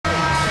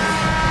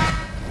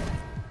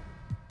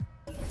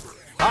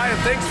Hi, and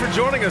thanks for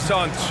joining us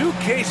on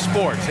 2K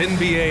Sports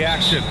NBA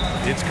action.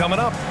 It's coming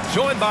up,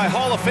 joined by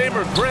Hall of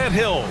Famer Grant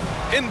Hill,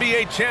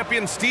 NBA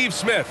champion Steve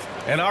Smith,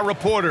 and our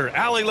reporter,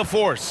 Allie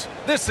LaForce.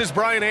 This is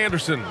Brian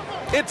Anderson.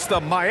 It's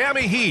the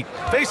Miami Heat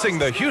facing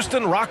the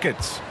Houston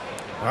Rockets.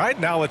 All right,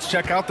 now let's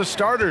check out the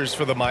starters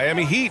for the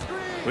Miami Heat.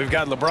 We've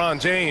got LeBron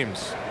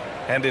James,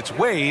 and it's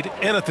Wade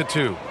in at the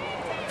 2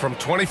 from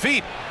 20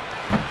 feet.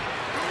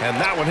 And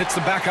that one hits the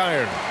back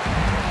iron.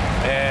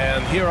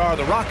 And here are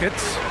the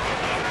Rockets.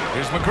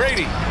 Here's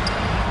McGrady.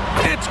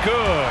 It's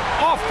good.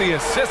 Off the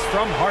assist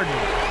from Harden.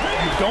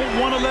 You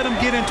don't want to let him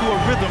get into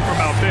a rhythm from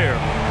out there.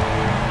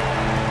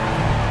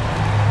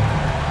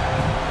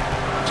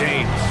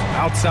 James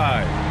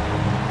outside.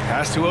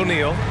 Pass to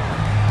O'Neal.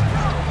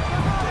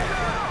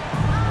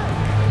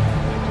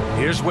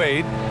 Here's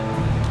Wade.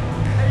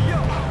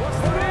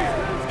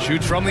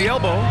 Shoots from the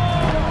elbow.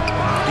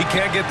 He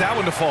can't get that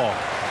one to fall.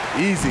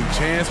 Easy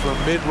chance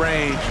from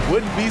mid-range.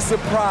 Wouldn't be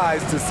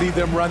surprised to see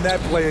them run that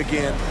play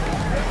again.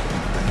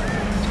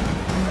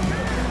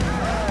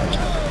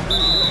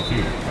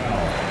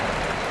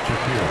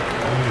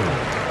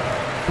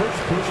 First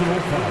personal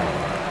foul.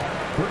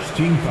 First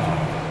team foul.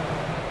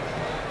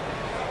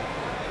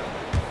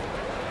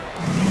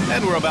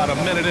 And we're about a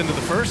minute into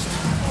the first.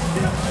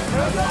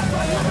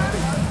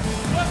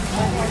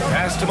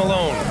 Pass to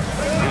Malone.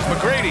 Here's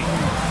McGrady.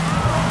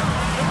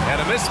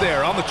 And a miss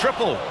there on the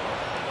triple.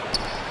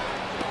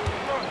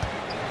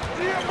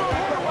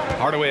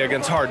 Hardaway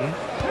against Harden.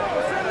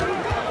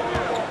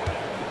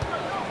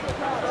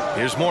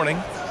 Here's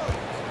Mourning.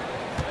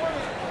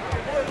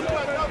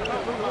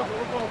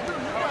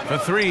 For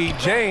 3,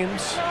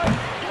 James.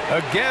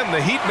 Again, the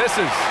Heat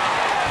misses.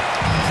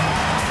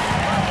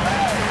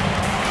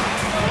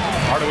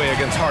 Hardaway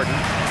against Harden.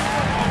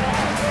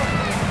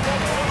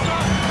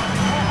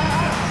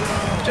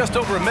 Just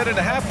over a minute and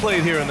a half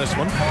played here in this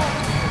one.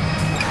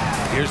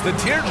 Here's the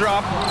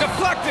teardrop.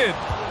 Deflected.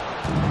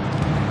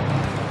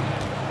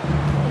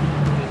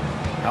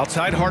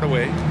 Outside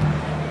Hardaway.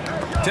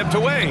 Tipped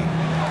away.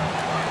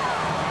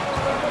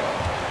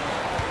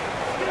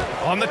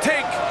 On the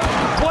take.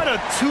 What a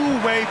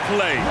two-way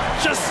play.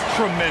 Just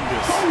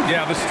tremendous.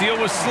 Yeah, the steal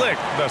was slick.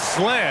 The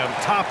slam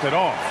topped it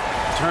off.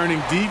 Turning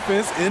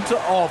defense into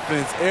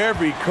offense.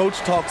 Every coach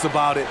talks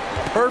about it.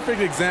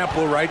 Perfect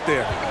example right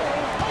there.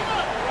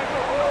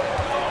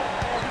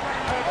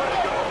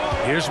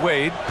 Here's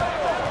Wade.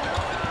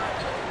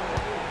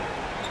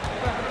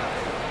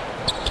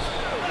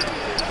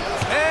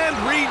 And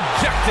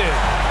rejected.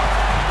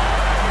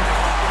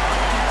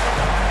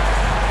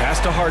 Pass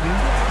to Harden.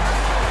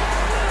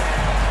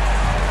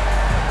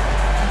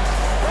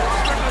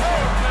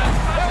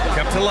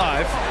 Kept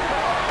alive.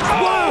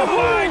 Oh,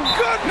 my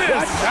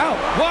goodness!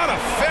 What a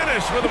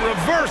finish with a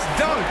reverse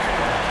dunk.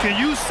 Can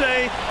you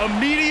say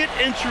immediate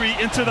entry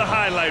into the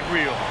highlight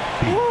reel?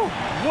 Woo,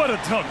 what a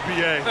dunk,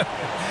 B.A.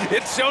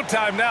 It's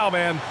showtime now,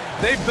 man.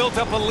 They've built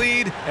up a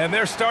lead, and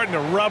they're starting to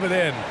rub it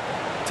in.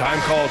 Time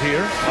called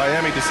here.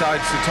 Miami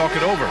decides to talk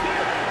it over.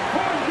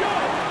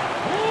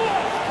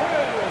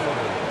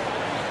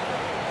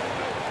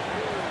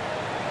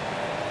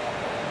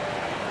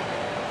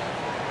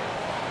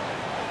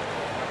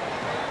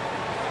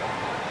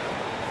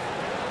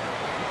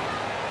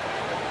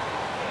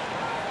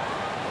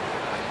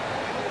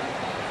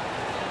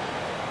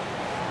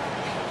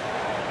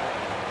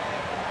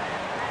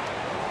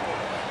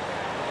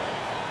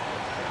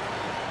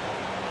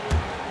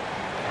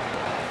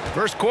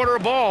 First quarter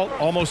of ball,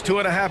 almost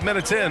 2.5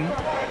 minutes in.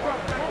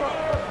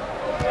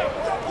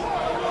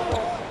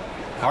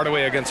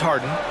 Hardaway against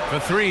Harden. For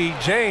 3,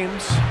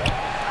 James.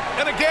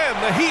 And again,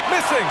 the Heat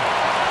missing.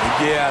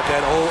 Yeah,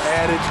 that old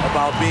adage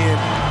about being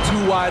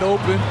too wide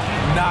open,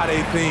 not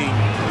a thing.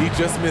 He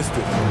just missed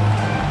it.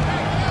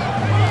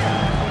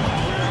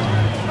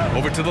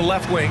 Over to the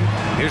left wing.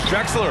 Here's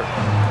Drexler.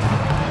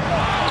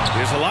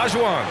 Here's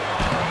Olajuwon.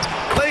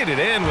 Played it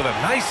in with a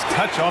nice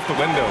touch off the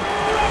window.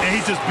 And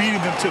he's just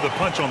beating them to the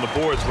punch on the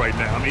boards right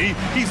now. I mean,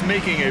 he's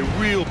making a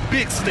real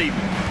big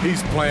statement.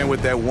 He's playing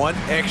with that one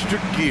extra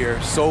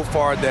gear so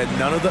far that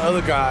none of the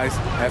other guys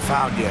have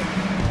found yet.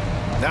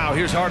 Now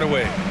here's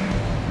Hardaway.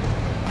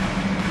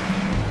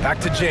 Back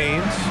to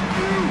James.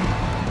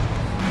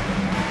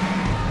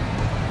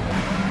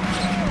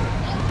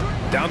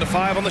 Down to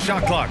 5 on the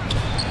shot clock.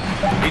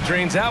 He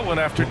drains that one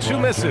after 2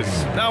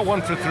 misses. Now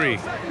 1 for 3.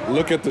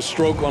 Look at the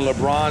stroke on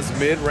LeBron's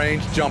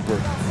mid-range jumper.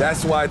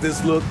 That's why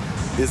this look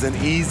is an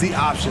easy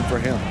option for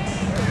him.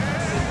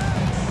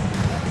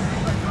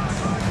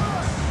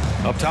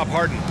 Up top,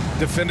 Harden.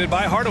 Defended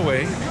by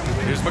Hardaway.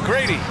 Here's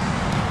McGrady.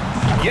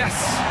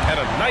 Yes, and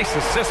a nice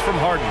assist from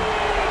Harden.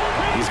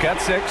 He's got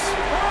 6.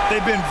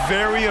 They've been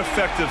very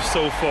effective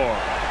so far.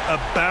 A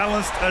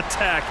balanced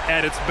attack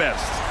at its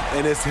best.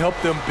 And it's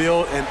helped them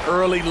build an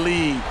early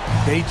lead.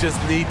 They just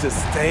need to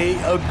stay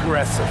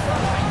aggressive.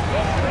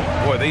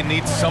 Boy, they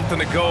need something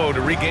to go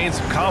to regain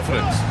some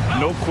confidence.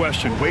 No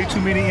question. Way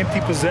too many empty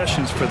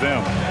possessions for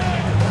them.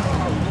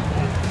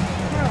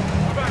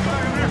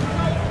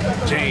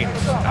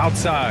 James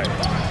outside.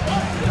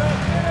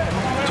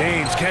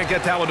 James can't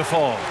get that one to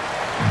fall.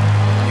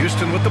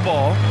 Houston with the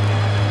ball.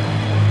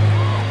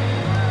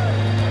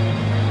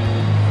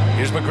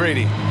 Here's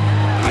McGrady.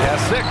 He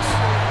has 6.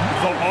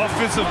 The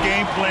offensive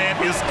game plan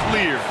is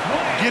clear.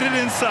 Get it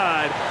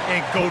inside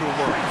and go to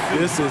work.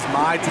 This is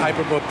my type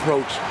of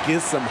approach.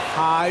 Get some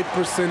high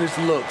percentage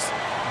looks.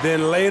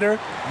 Then later,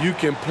 you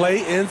can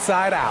play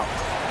inside out.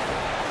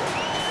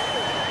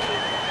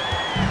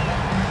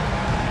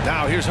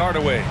 Now here's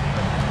Hardaway.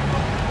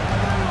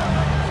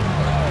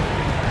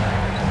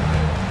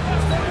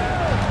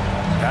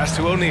 Pass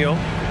to O'Neal.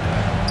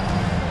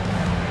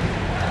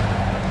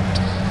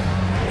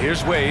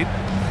 Here's Wade.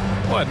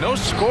 Well, no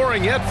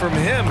scoring yet from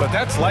him, but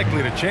that's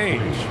likely to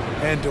change.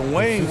 And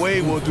Dwayne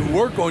Wade will do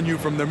work on you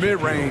from the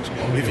mid-range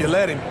if you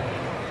let him.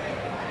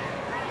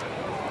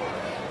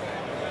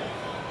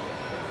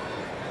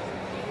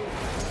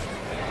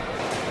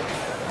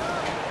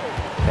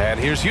 And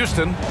here's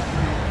Houston.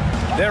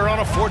 They're on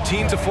a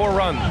 14-4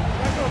 run.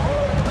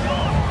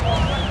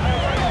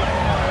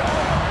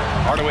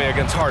 Hardaway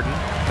against Harden.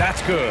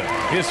 That's good.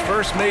 His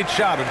first made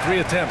shot in 3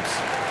 attempts.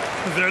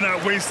 They're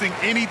not wasting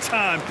any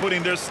time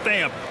putting their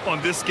stamp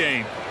on this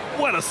game.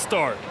 What a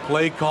start.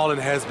 Play calling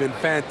has been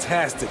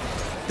fantastic.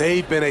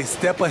 They've been a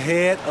step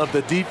ahead of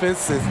the defense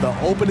since the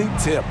opening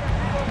tip.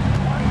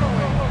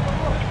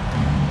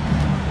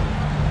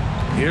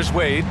 Here's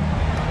Wade.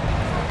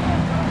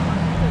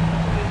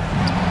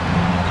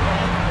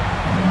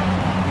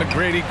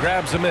 McGrady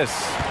grabs a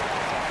miss.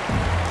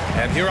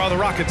 And here are the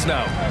Rockets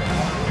now.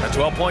 A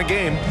 12-point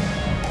game.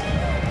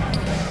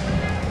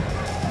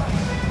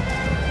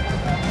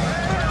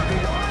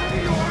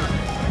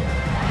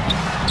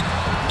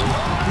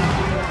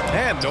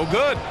 And no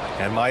good.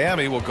 And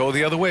Miami will go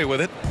the other way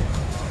with it.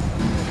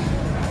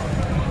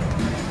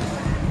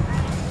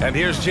 And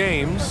here's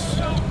James.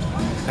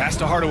 Pass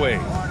to Hardaway.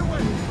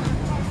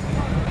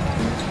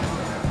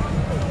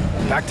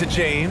 Back to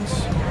James.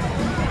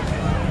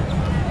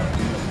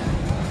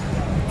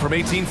 From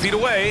 18 feet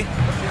away.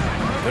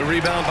 The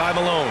rebound by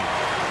Malone.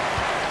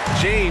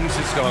 James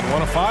has gone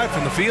 1 of 5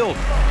 from the field.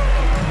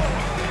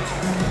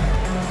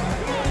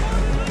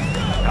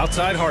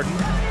 Outside Harden.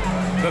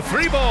 The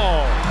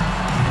 3-ball.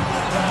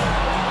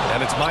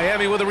 And it's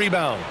Miami with a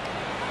rebound.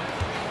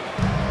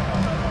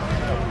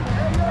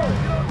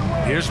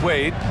 Here's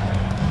Wade.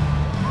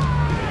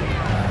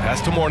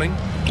 Pass to Mourning.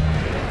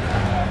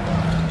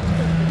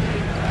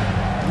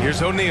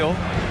 Here's O'Neal.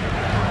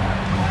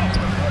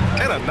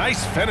 And a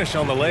nice finish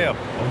on the layup.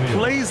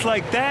 Plays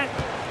like that,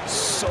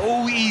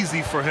 so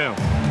easy for him.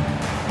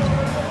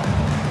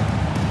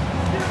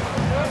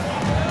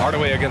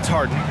 Hardaway against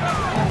Harden.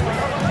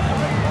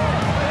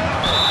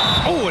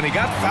 Oh, and he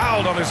got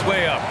fouled on his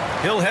way up.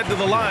 He'll head to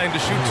the line to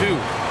shoot 2.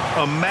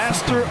 A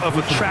master of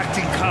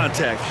attracting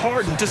contact.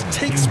 Harden just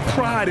takes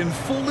pride in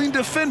fooling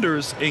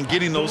defenders and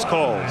getting those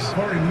calls.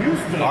 All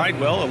right,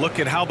 well, a look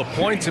at how the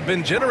points have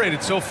been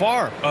generated so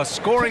far. A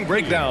scoring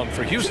breakdown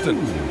for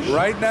Houston.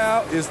 Right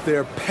now, it's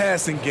their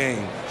passing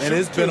game, and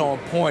it's been on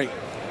point.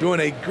 Doing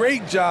a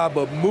great job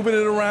of moving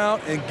it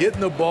around and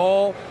getting the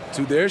ball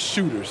to their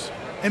shooters.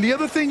 And the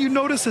other thing you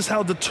notice is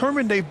how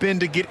determined they've been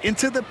to get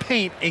into the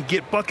paint and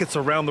get buckets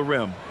around the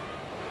rim.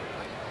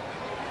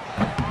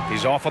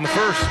 He's off on the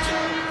first.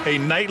 A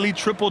nightly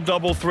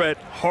triple-double threat.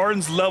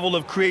 Harden's level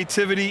of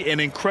creativity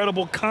and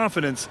incredible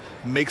confidence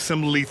makes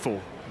him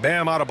lethal.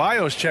 Bam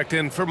Adebayo's checked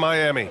in for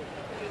Miami.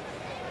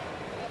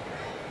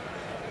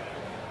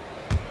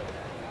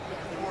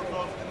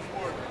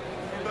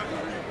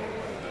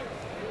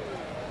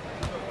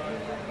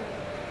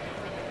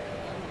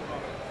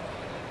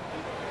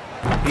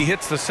 He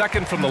hits the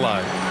second from the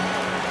line.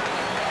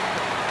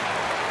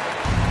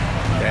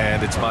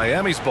 And it's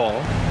Miami's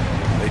ball.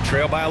 They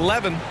trail by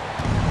 11.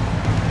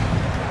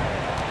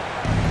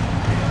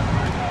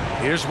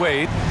 Here's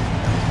Wade.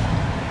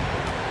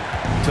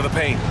 To the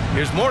paint.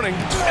 Here's Mourning.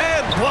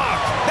 And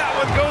blocked. That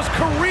one goes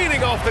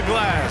careening off the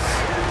glass.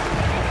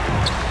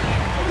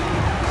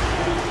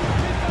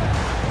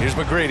 Here's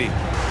McGrady.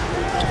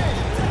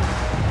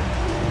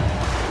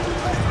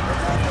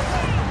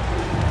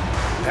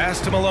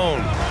 Pass to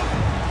Malone.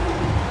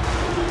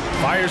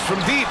 Fires from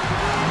deep.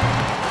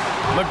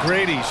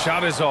 McGrady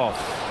shot is off.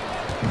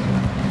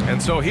 And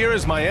so here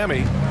is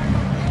Miami.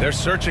 They're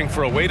searching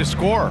for a way to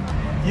score.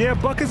 Yeah,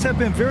 buckets have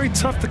been very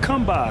tough to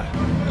come by.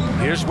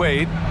 Here's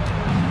Wade.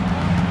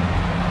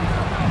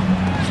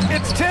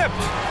 It's tipped.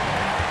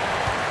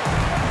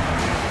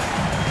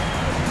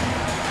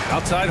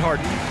 Outside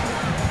Harden.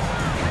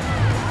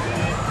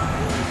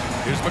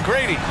 Here's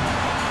McGrady.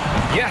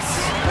 Yes,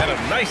 and a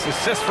nice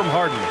assist from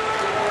Harden.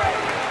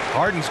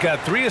 Harden's got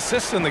 3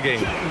 assists in the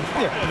game.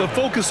 Yeah, the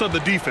focus of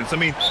the defense. I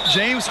mean,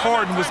 James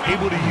Harden was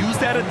able to use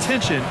that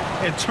attention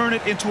and turn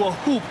it into a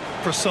hoop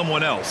for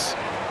someone else.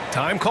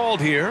 Time called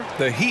here.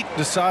 The Heat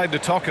decide to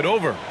talk it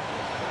over.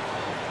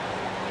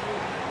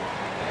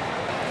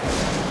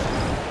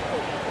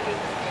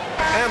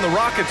 And the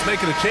Rockets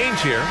making a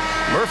change here.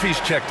 Murphy's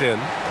checked in.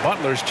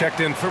 Butler's checked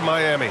in for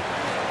Miami.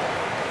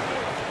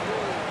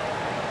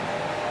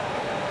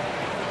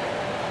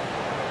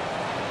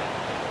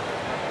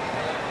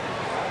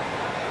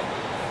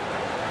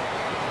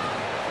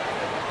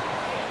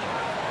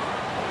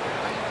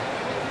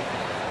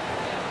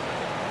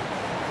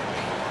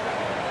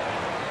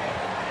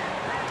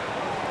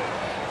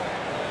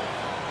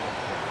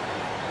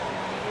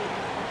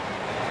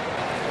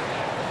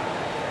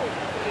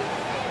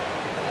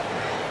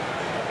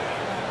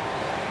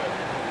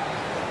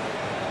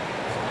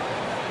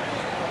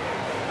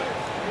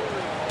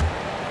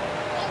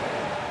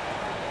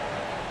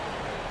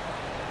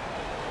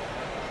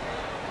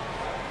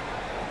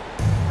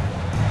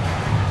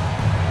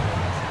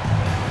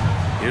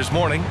 Here's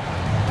Mourning.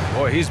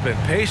 Boy, he's been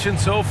patient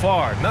so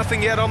far.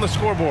 Nothing yet on the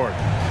scoreboard.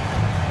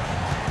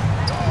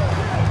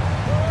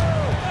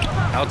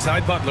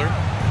 Outside Butler.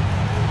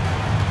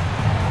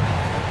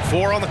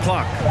 4 on the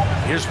clock.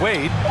 Here's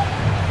Wade.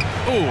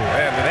 Ooh,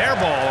 and an air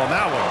ball on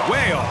that one.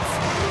 Way off.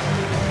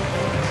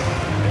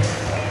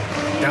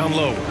 Down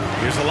low.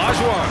 Here's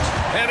Olajuwon.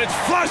 And it's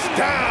flushed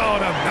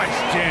down. A nice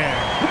jam.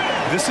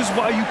 This is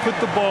why you put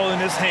the ball in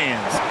his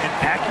hands. An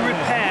accurate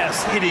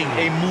pass hitting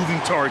a moving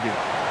target.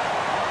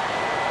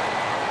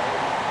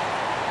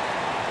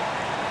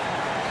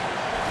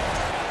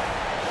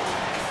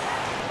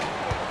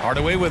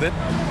 Hardaway with it.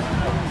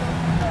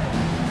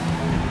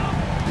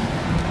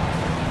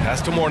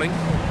 Pass to Mourning.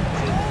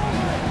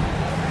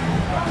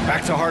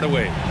 Back to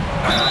Hardaway.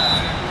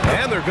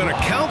 And they're going to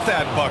count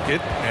that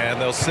bucket,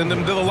 and they'll send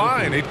him to the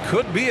line. It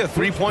could be a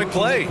three-point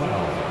play.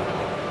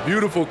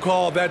 Beautiful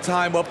call that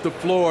time up the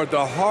floor.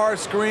 The hard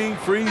screen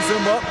frees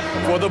him up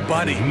for the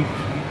bunny.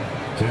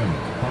 Tim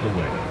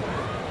Hardaway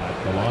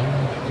at the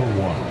line for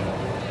 1.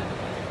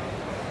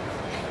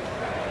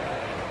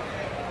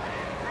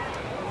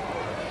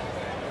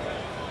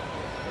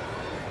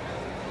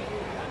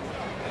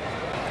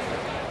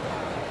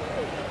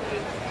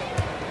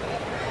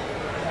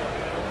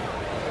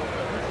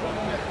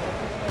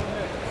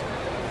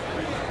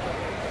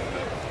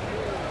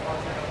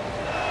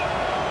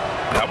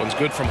 That one's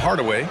good from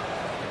Hardaway.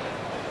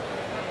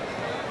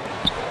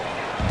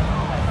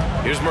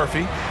 Here's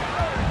Murphy.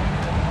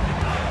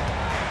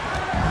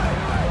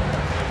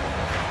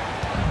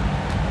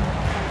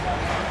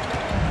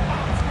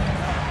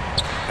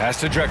 Pass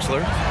to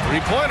Drexler.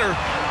 Three-pointer.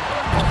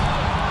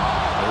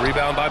 A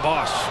rebound by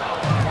Bosch.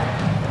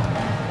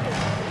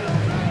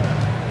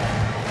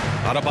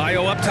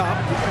 Adebayo up top.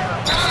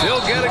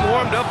 Still getting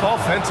warmed up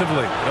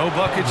offensively. No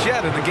buckets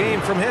yet in the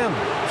game from him.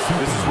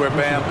 This is where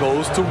Bam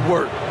goes to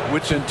work,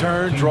 which in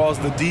turn draws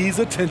the D's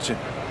attention.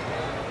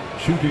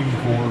 Shooting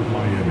for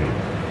Miami,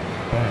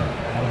 Bam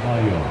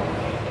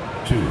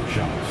Adebayo, 2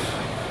 shots.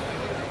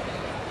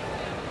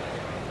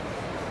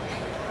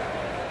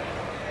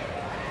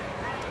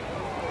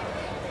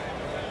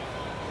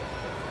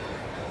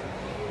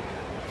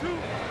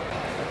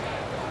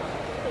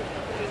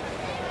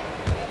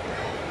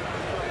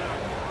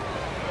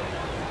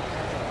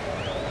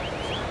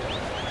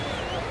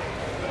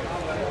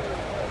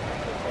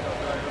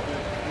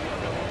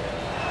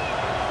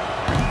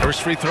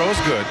 First free throw is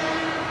good.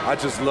 I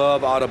just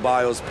love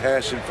Adebayo's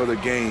passion for the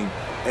game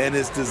and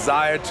his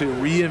desire to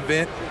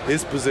reinvent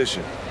his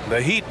position.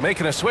 The Heat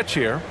making a switch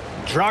here.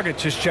 Dragic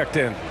just checked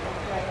in.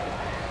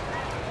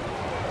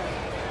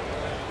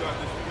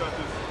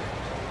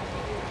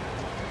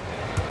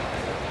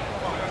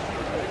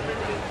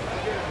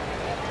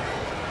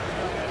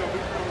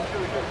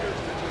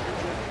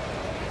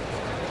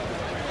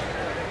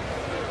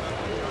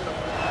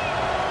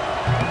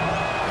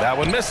 That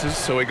one misses,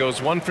 so he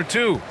goes 1 for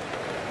 2.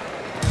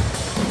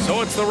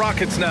 So it's the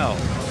Rockets now.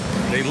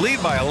 They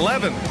lead by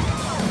 11.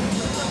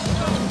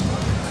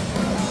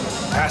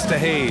 Pass to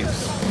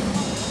Hayes.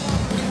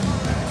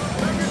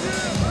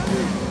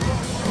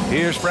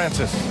 Here's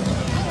Francis.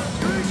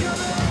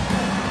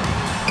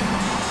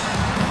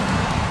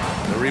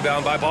 The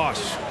rebound by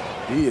Bosch.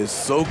 He is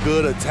so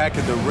good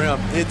attacking the rim.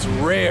 It's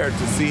rare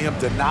to see him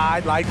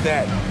denied like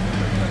that.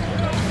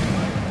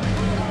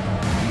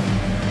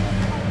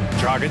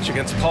 Dragic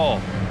against Paul.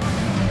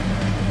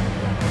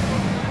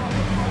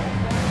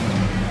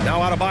 Now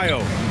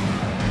Adebayo.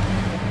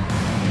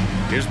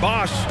 Here's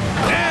Bosch.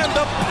 And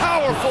the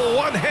powerful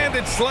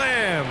one-handed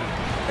slam.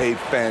 A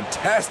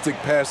fantastic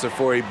passer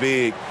for a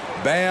big.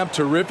 Bam,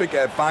 terrific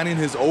at finding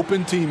his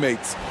open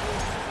teammates.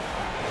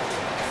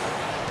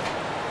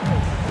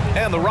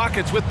 And the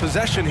Rockets with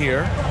possession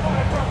here.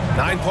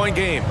 9-point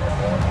game.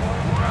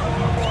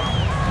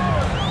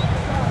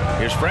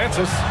 Here's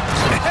Francis.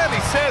 And he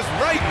says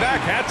right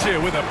back at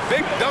you with a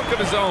big dunk of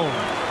his own.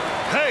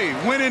 Hey,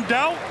 when in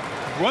doubt,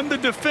 run the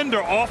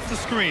defender off the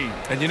screen.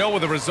 And you know,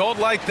 with a result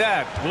like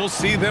that, we'll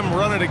see them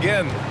run it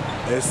again.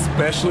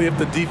 Especially if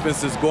the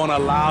defense is going to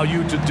allow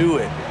you to do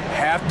it.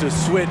 Have to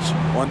switch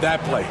on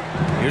that play.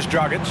 Here's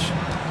Dragic.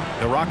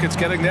 The Rockets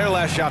getting their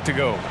last shot to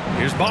go.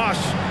 Here's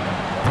Bosch.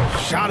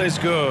 Shot is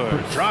good.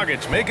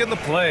 Dragic making the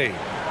play.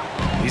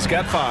 He's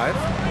got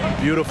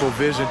 5. Beautiful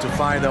vision to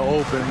find the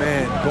open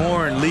man.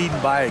 Gorn leading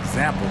by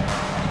example.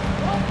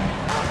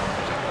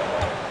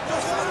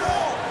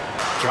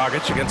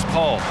 Dragic against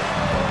Paul.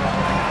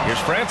 Here's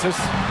Francis.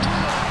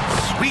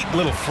 Sweet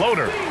little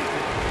floater.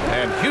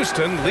 And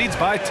Houston leads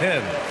by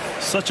 10.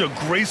 Such a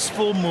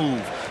graceful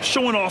move,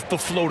 showing off the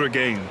floater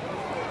game.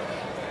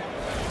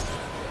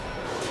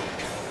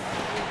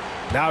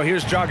 Now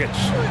here's Dragic.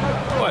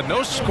 Well,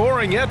 no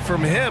scoring yet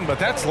from him, but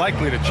that's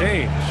likely to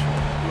change.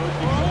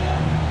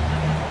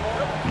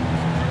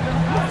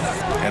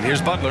 And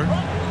here's Butler.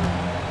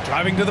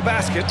 Driving to the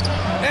basket.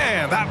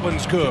 And that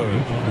one's good.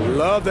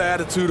 Love the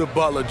attitude of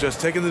Butler, just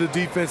taking to the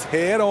defense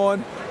head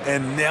on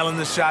and nailing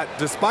the shot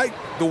despite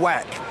the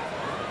whack.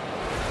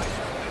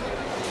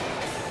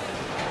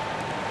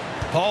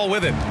 Paul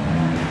with it.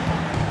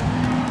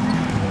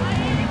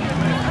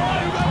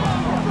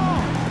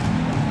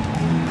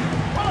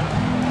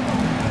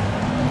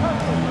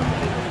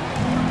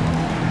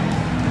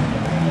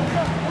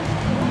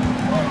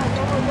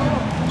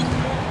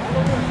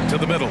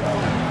 middle.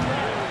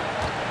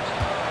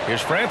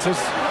 Here's Francis.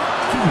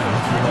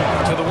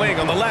 To the wing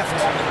on the left.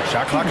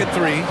 Shot clock at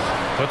 3.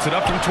 Puts it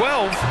up from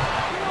 12.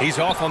 He's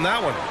off on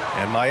that one.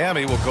 And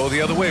Miami will go the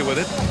other way with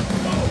it.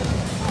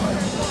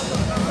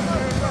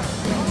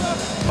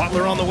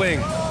 Butler on the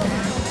wing.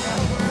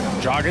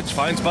 Dragic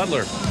finds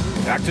Butler.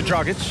 Back to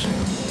Dragic.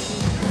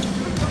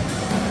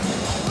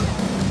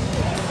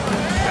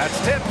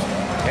 That's tipped.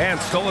 And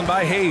stolen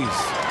by Hayes.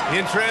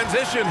 In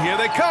transition, here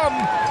they come.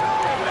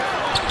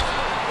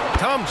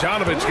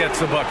 Tomjanovich gets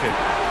the bucket.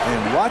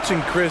 And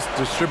watching Chris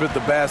distribute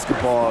the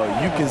basketball,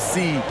 you can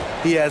see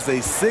he has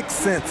a sixth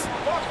sense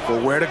for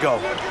where to go.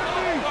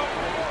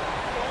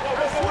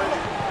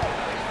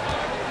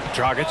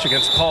 Dragic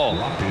against Paul.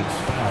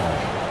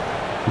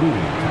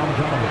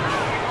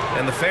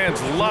 And the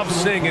fans love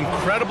seeing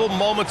incredible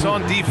moments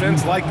on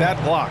defense like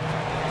that block.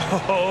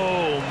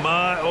 Oh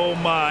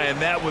my, and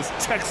that was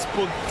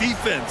textbook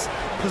defense,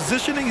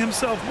 positioning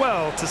himself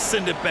well to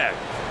send it back.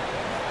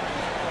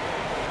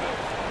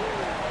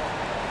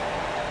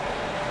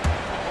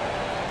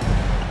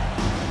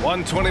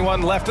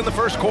 .121 left in the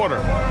first quarter.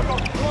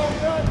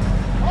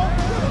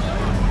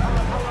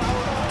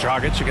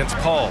 Dragic against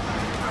Paul.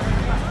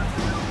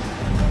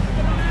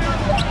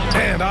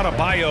 And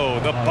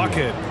Adebayo, the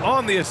bucket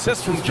on the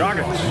assist from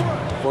Dragic.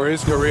 For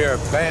his career,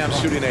 Bam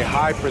shooting a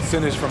high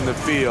percentage from the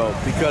field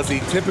because he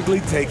typically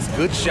takes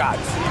good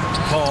shots.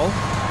 Paul,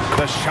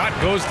 the shot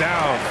goes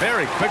down.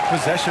 Very quick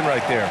possession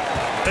right there.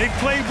 They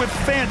played with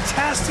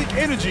fantastic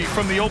energy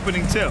from the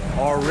opening tip.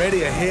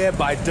 Already ahead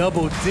by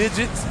double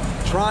digits,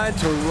 trying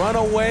to run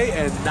away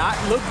and not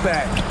look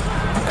back.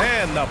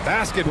 And the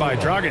basket by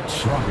Dragic.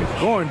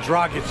 Goran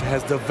Dragic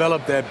has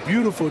developed that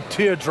beautiful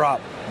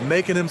teardrop,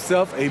 making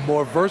himself a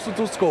more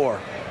versatile scorer.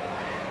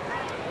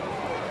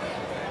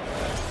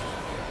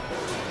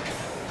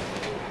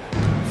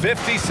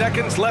 .50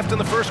 seconds left in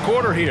the first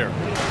quarter here.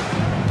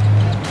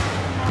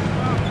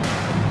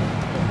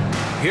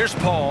 Here's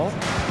Paul.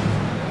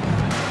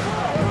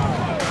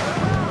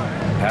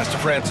 Pass to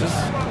Francis.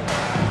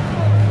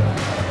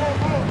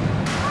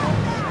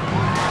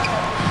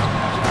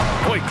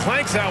 Boy,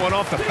 clanks that one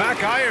off the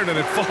back iron and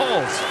it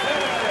falls.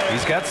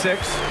 He's got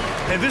 6.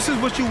 And this is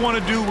what you want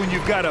to do when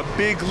you've got a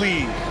big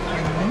lead.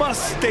 You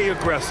must stay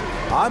aggressive.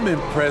 I'm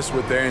impressed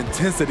with their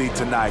intensity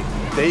tonight.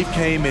 They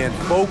came in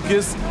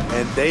focused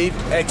and they've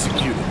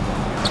executed.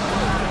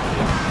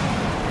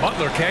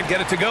 Butler can't get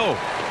it to go.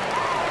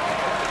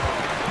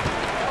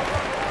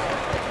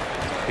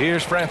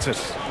 Here's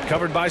Francis,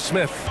 covered by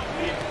Smith.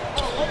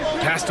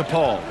 Pass to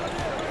Paul.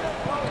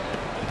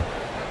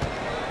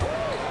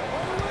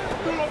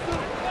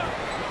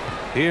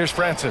 Here's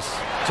Francis.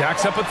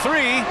 Jacks up a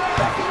 3.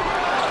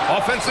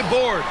 Offensive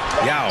board.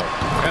 Yao.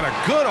 And a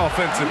good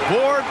offensive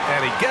board,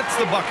 and he gets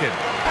the bucket.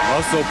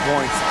 Muscle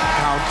points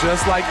count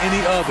just like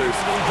any others.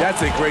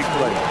 That's a great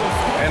play.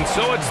 And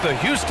so it's the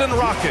Houston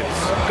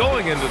Rockets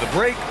going into the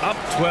break up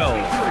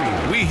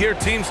 12. We hear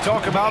teams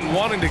talk about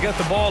wanting to get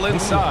the ball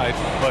inside,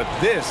 but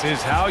this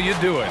is how you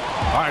do it.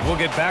 All right, we'll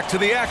get back to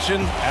the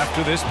action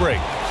after this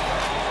break.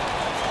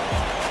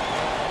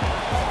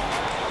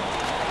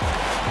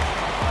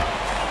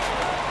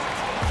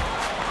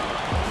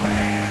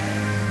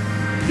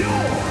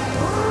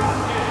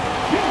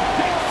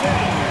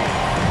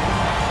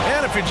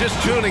 If you're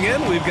just tuning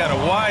in, we've got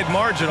a wide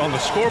margin on the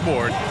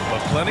scoreboard, but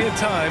plenty of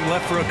time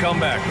left for a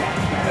comeback.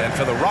 And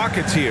for the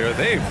Rockets here,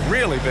 they've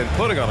really been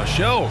putting on a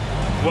show.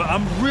 Well,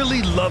 I'm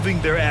really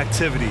loving their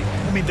activity.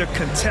 I mean, they're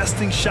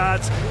contesting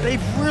shots.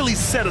 They've really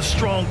set a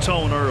strong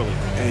tone early.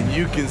 And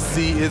you can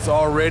see it's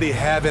already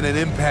having an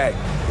impact.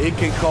 It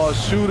can cause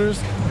shooters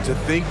to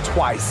think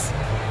twice.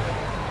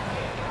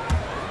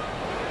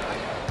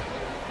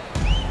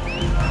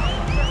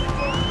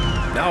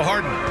 Now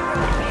Harden.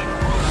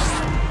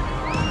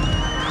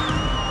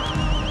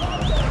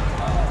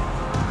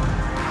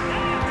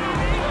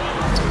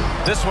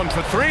 This one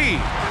for 3.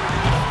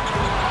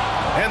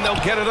 And they'll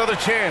get another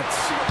chance.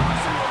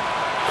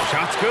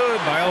 Shot's good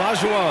by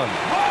Olajuwon.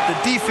 The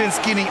defense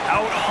getting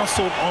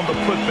out-hustled on the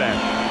putback.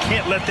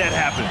 Can't let that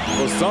happen.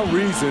 For some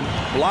reason,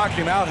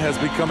 blocking out has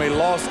become a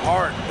lost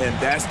art, and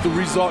that's the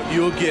result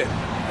you'll get.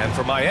 And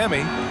for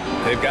Miami,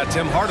 they've got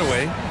Tim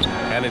Hardaway,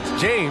 and it's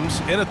James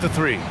in at the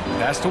 3.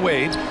 Pass to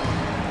Wade.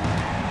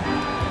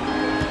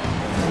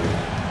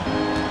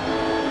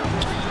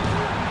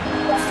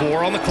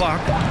 Four on the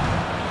clock.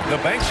 The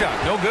bank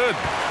shot, no good.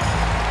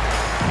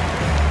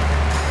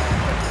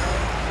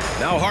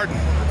 Now Harden,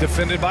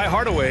 defended by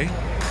Hardaway.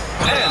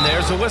 And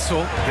there's a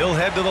whistle. He'll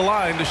head to the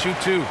line to shoot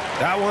 2.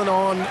 That one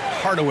on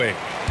Hardaway.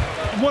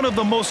 One of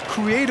the most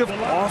creative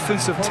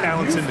offensive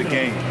talents in the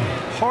game.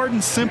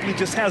 Harden simply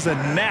just has a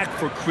knack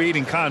for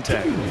creating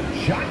contact.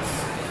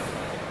 Shots.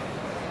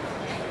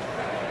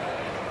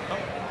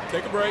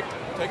 Take a break.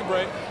 Take a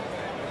break.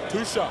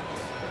 2 shots.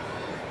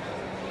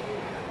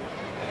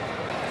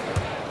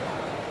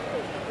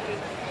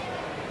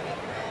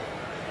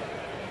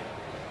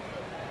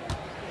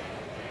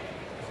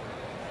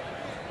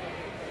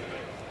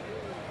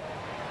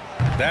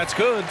 That's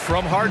good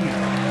from Harden.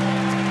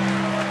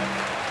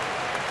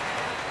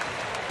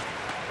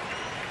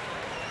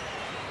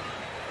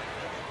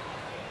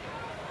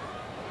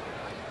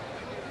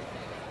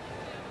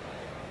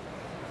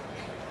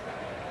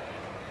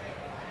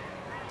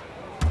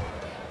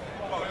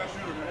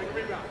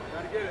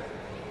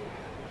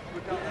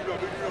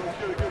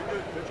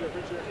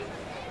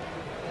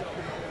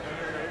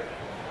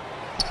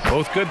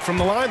 Both good from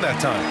the line that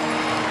time.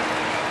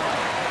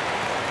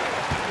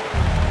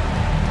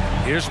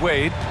 Here's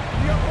Wade.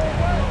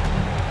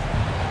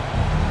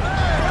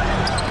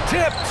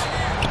 Tipped.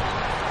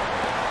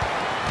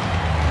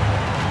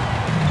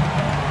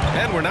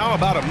 And we're now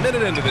about a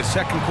minute into the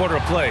second quarter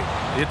of play.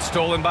 It's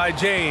stolen by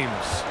James.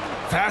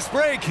 Fast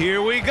break.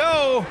 Here we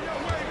go.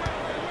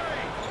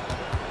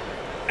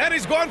 And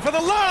he's going for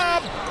the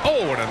lob.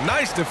 Oh, and a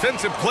nice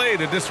defensive play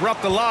to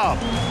disrupt the lob.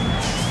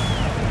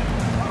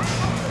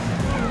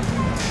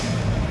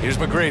 Here's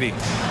McGrady.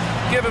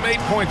 Give him 8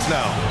 points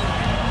now.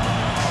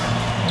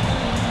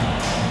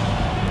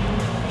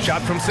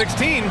 Shot from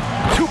 16.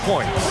 2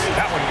 points.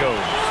 That one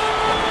goes.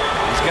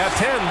 He's got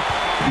 10.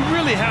 You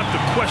really have to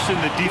question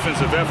the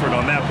defensive effort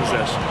on that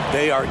possession.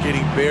 They are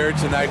getting buried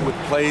tonight with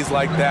plays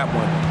like that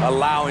one,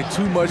 allowing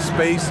too much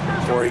space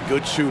for a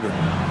good shooter.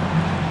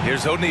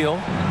 Here's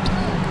O'Neal.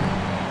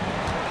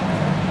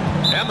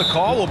 And the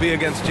call will be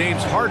against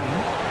James Harden.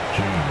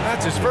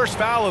 That's his first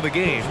foul of the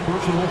game.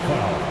 Personal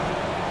foul.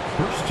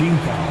 First team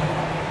foul.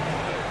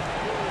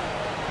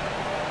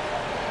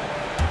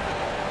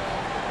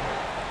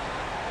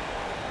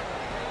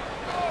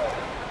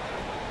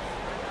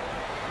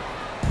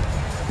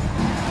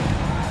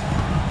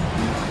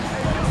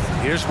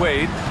 Here's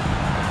Wade.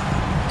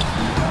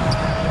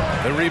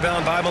 The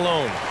rebound by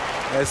Malone.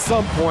 At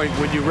some point,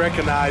 when you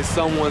recognize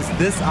someone's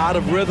this out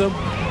of rhythm,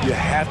 you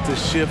have to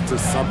shift to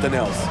something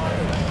else.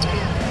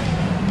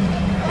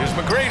 Here's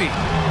McGrady.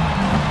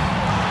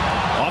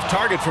 Off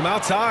target from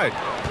outside.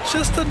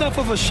 Just enough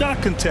of a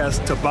shot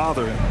contest to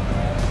bother him.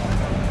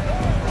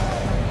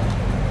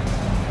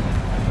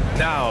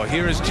 Now,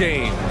 here is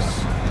James.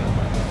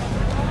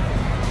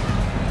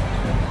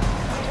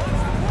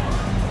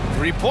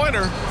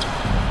 Three-pointer.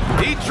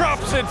 He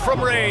drops it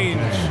from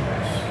range.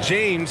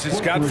 James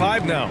has got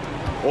 5 now.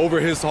 Over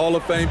his Hall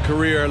of Fame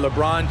career,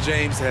 LeBron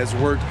James has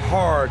worked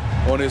hard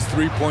on his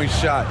three-point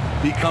shot,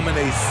 becoming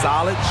a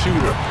solid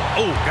shooter.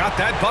 Oh, got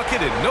that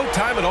bucket in no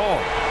time at all.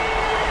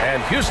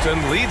 And Houston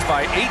leads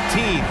by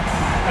 18.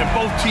 And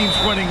both teams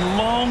running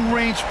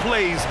long-range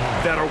plays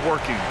that are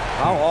working.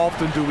 How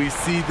often do we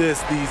see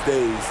this these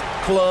days?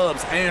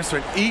 Clubs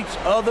answering each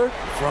other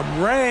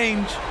from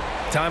range.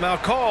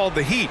 Timeout called,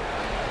 the Heat.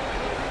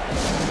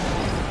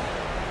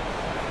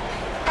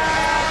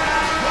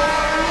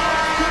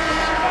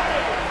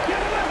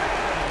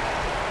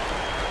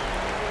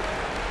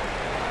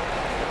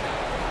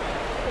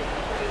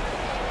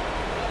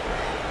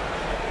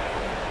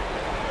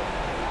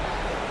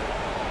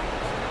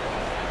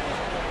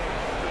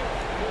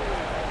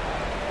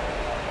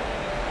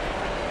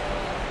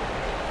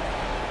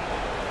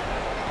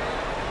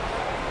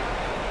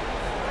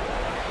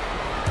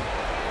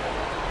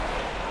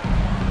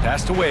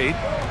 Pass to Wade.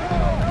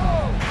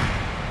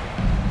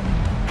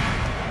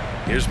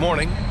 Here's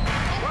Mourning.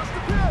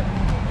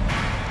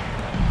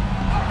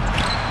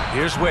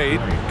 Here's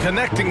Wade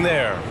connecting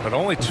there, but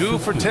only 2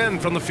 for 10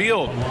 from the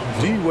field.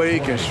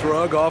 D-Wade can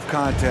shrug off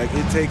contact.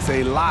 It takes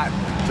a lot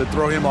to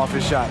throw him off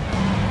his shot.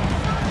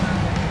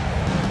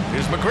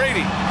 Here's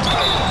McGrady.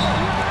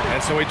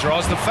 And so he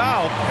draws the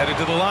foul, headed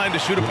to the line to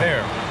shoot a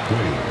pair.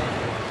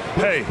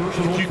 Hey,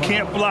 if you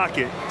can't block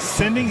it,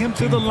 sending him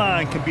to the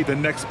line can be the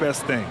next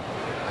best thing.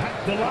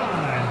 At the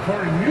line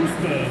for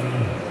Houston,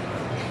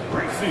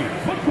 Tracy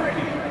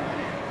McGrady.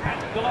 At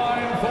the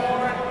line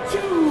for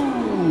 2.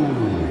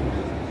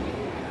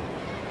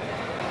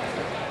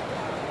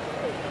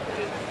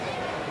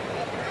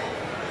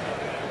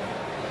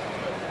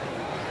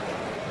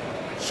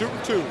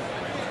 Shooting 2.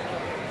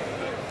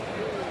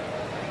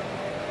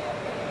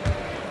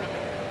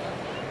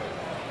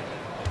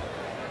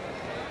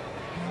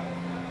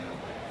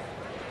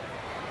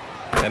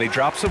 And he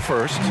drops the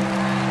first.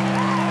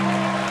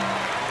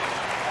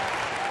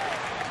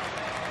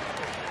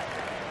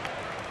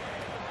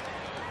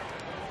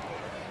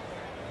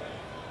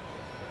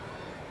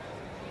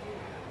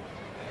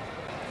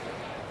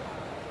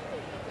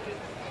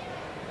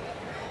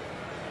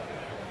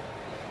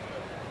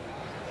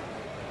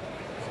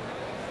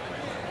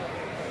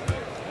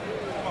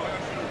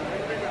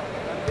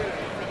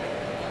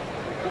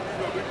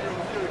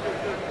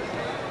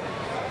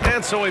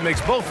 And so he makes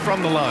both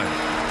from the line.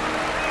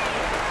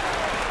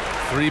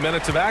 3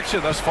 minutes of action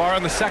thus far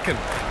in the second.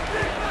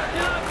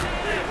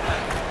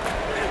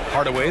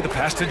 Hardaway, the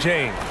pass to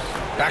James.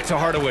 Back to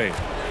Hardaway.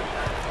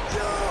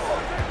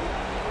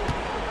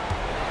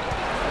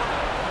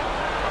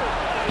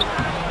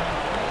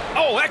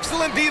 Oh,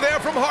 excellent D there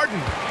from Harden.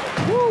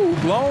 Woo,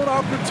 blown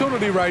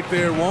opportunity right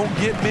there. Won't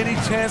get many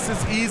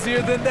chances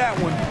easier than that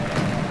one.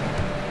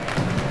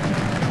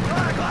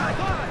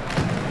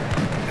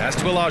 Pass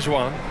to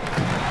Olajuwon.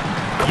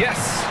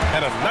 Yes,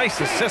 and a nice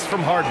assist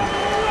from Harden.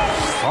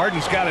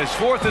 Harden's got his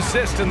 4th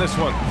assist in this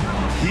one.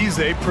 He's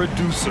a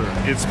producer.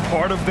 It's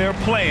part of their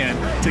plan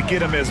to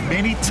get him as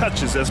many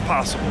touches as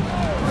possible.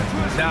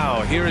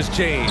 Now, here is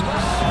James.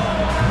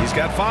 He's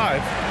got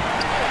 5.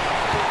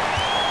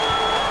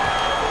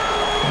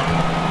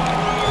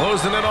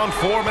 Closing in on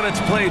 4 minutes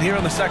played here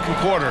in the second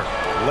quarter.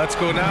 Let's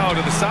go now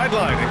to the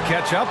sideline and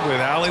catch up with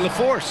Allie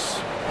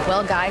LaForce.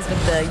 Well, guys,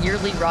 with the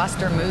yearly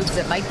roster moves,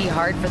 it might be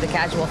hard for the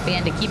casual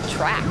fan to keep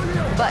track.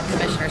 But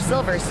Commissioner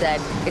Silver said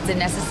it's a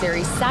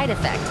necessary side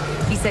effect.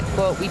 He said,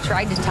 quote, "We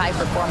tried to tie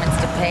performance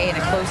to pay in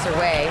a closer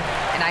way,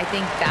 and I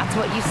think that's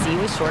what you see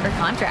with shorter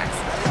contracts."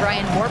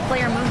 Brian, more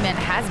player movement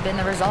has been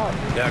the result.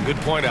 Yeah,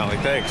 good point, Allie.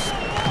 Thanks.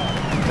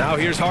 Now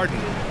here's Harden.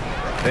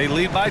 They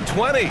lead by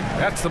 20.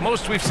 That's the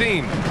most we've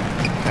seen.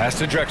 Pass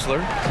to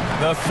Drexler.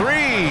 The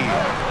three.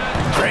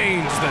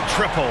 Drains the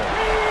triple.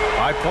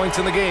 5 points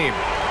in the game.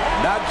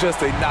 Not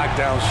just a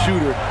knockdown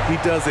shooter, he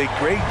does a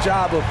great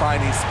job of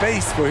finding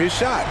space for his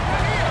shot.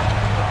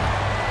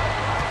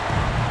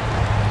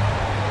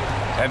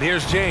 And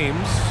here's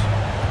James.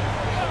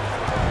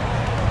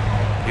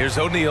 Here's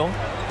O'Neal.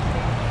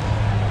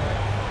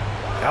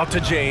 Out to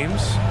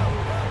James.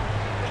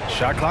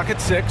 Shot clock at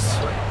 6.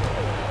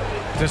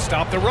 To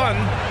stop the run.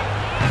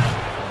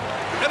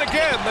 And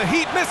again, the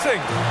Heat missing.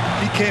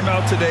 He came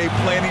out today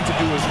planning to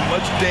do as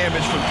much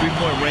damage from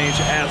three-point range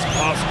as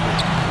possible.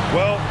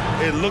 Well,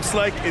 it looks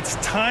like it's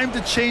time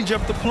to change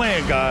up the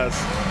plan, guys.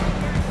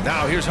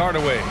 Now here's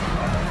Hardaway.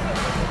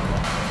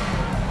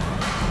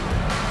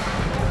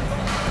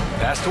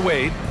 Pass to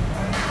Wade.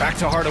 Back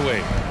to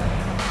Hardaway.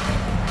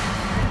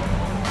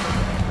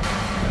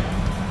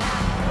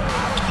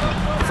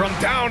 From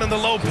down in the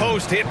low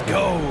post, it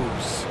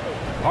goes.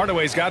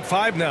 Hardaway's got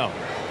 5 now.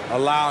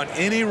 Allowing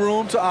any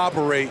room to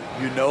operate,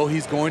 you know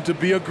he's going to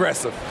be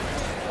aggressive.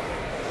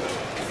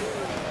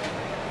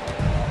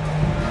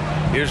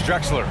 Here's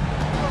Drexler.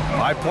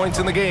 5 points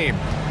in the game.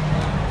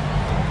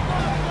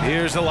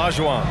 Here's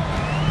Olajuwon.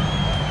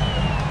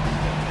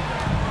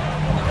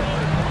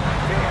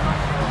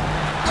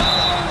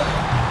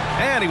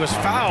 And he was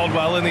fouled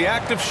while in the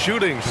act of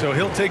shooting, so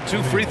he'll take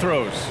 2 free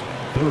throws.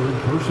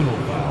 Third personal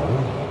foul.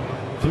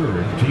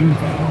 Third team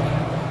foul.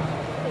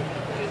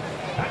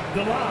 At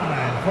the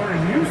line for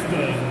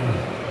Houston,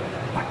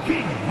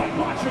 Hakeem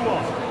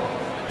Olajuwon.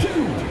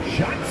 2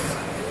 shots.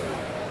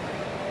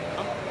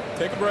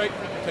 Take a break.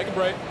 Take a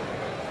break.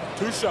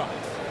 2 shots.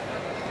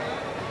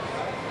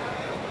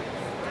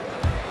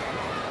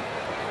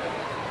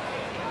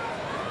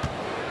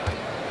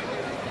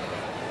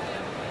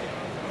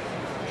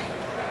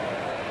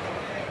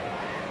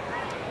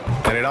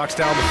 And he knocks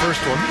down the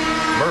first one.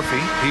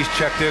 Murphy, he's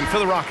checked in for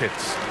the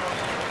Rockets.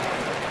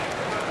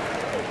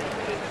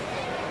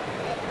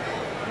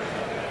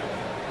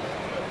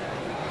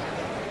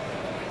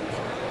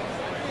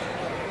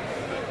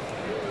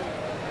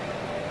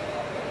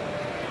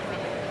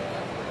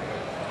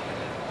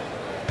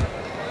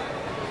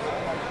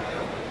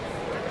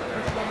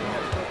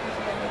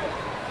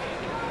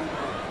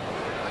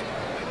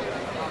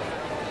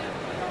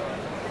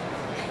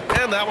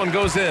 And that one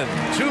goes in.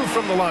 2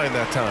 from the line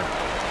that time.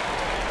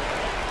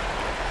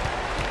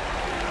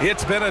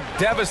 It's been a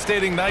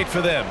devastating night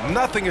for them.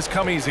 Nothing has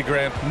come easy,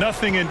 Grant.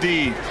 Nothing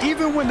indeed.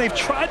 Even when they've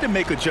tried to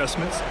make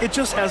adjustments, it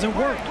just hasn't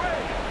worked.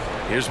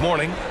 Here's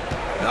Mourning.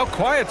 Now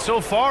quiet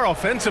so far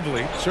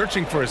offensively,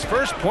 searching for his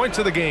first points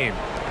of the game.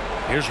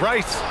 Here's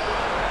Rice.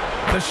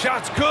 The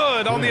shot's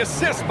good on the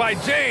assist by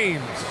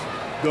James.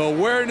 The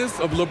awareness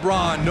of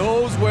LeBron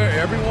knows where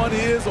everyone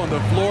is on the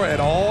floor at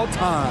all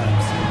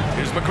times.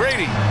 Here's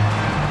McGrady.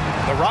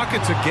 The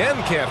Rockets again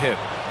can't hit.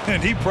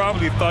 And he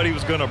probably thought he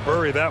was going to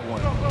bury that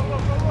one.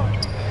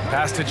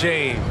 Pass to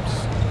James.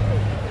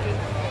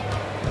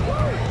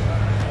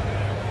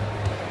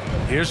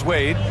 Here's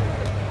Wade.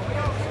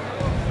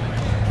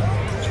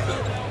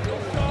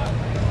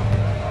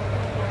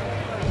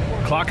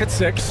 Clock at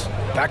 6.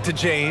 Back to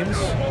James.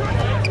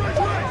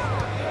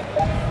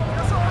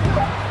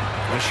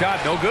 The shot,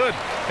 no good.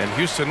 And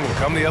Houston will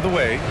come the other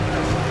way.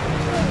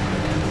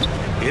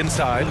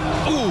 Inside.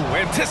 Ooh,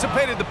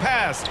 anticipated the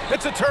pass.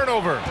 It's a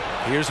turnover.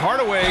 Here's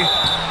Hardaway.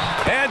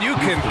 And you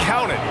can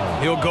count it.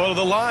 He'll go to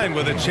the line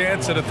with a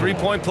chance at a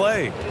 3-point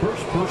play.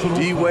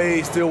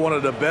 D-Wade still one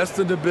of the best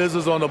in the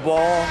business on the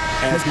ball.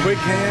 Has quick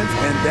hands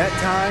and that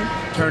time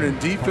turning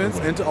defense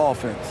into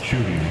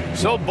offense.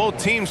 So both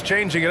teams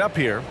changing it up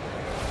here.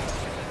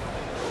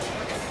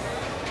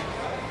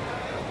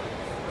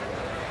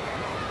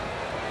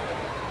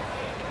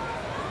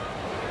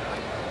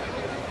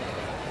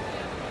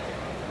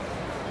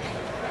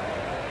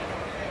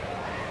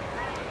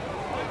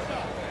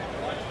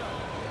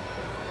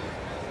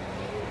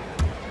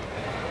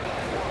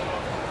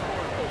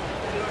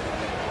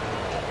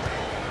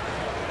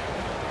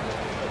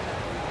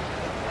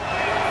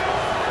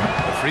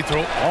 Free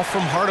throw off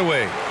from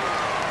Hardaway.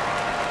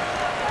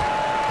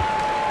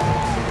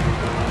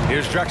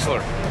 Here's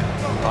Drexler.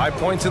 5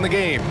 points in the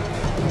game.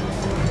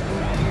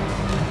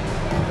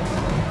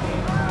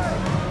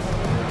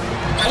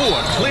 Oh,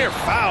 a clear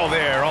foul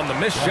there on the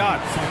missed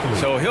shot.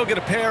 So he'll get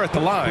a pair at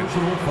the line.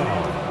 Personal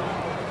foul.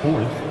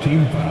 Fourth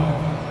team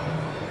foul.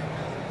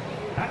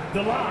 At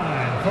the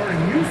line for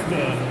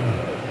Houston,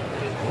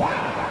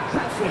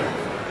 Drexler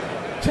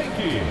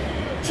taking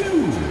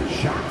 2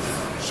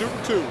 shots.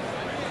 Shooting 2.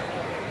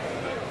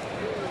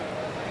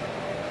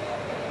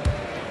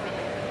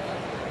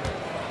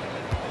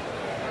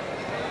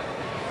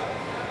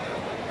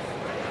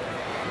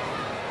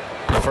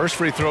 First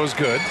free throw is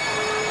good.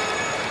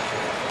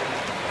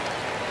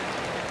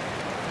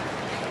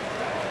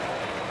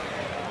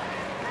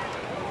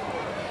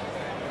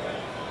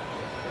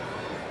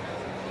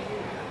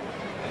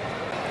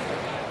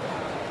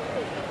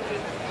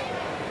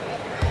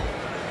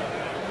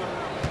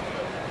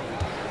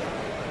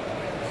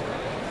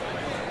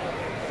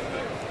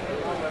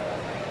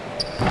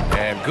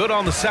 And good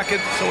on the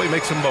second, so he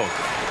makes them both.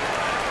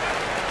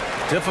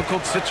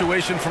 Difficult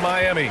situation for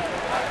Miami.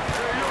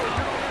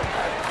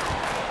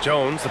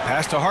 Jones, the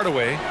pass to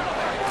Hardaway.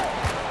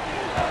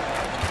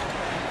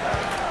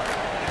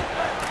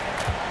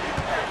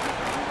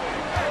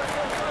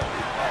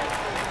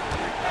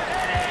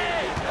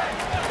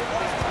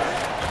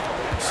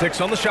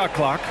 Six on the shot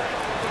clock.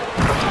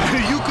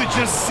 You could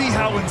just see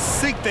how in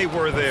sync they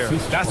were there.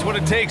 That's what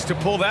it takes to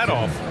pull that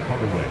off.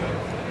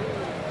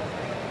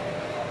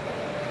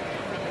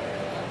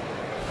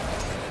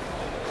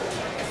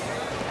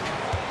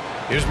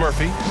 Here's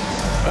Murphy.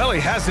 Well,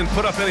 he hasn't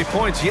put up any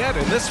points yet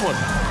in this one.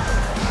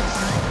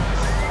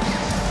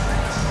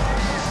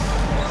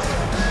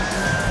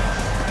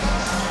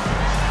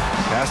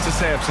 Pass to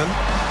Sampson.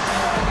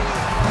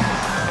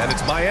 And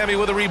it's Miami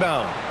with a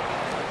rebound.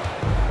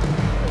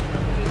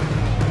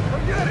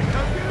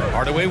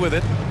 Hardaway with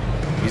it.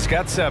 He's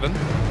got 7.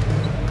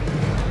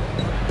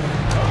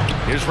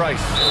 Here's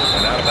Rice.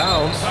 And out of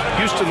bounds.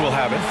 Houston will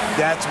have it.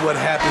 That's what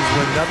happens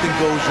when nothing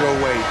goes your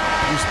way.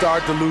 You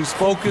start to lose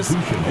focus,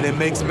 and it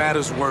makes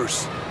matters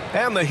worse.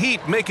 And the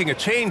Heat making a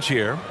change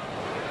here.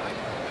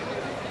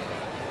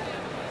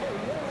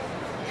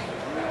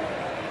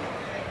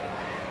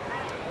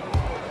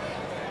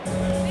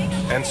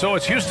 And so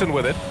it's Houston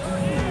with it.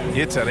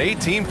 It's an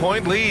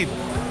 18-point lead.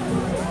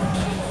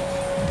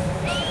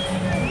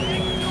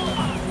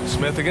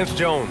 Smith against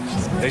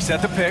Jones. They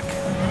set the pick.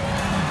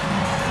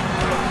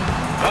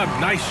 A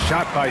nice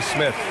shot by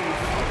Smith.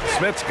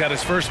 Smith's got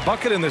his first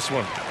bucket in this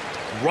one.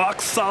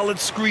 Rock solid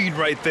screen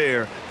right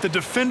there. The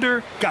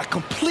defender got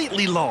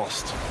completely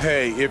lost.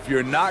 Hey, if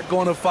you're not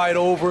going to fight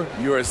over,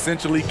 you're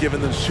essentially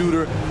giving the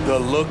shooter the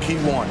look he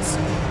wants.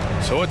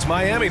 So it's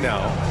Miami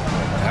now,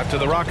 after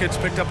the Rockets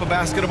picked up a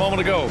basket a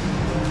moment ago.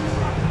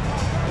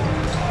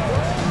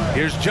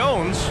 Here's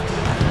Jones.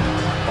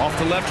 Off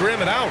the left rim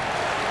and out.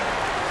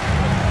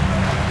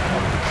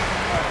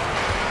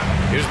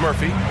 Here's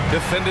Murphy,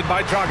 defended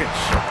by Dragic.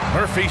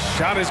 Murphy's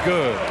shot is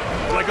good.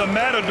 Like a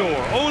matador.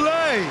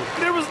 Olay!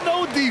 There was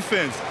no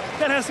defense.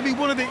 That has to be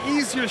one of the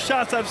easier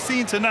shots I've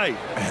seen tonight.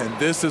 And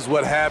this is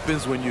what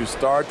happens when you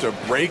start to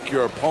break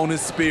your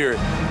opponent's spirit.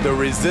 The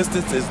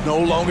resistance is no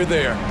longer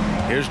there.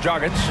 Here's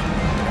Dragic,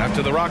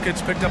 after the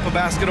Rockets picked up a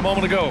basket a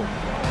moment ago.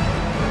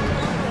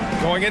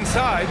 Going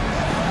inside.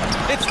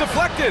 It's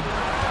deflected.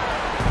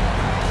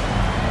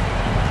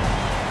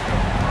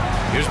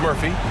 Here's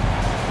Murphy.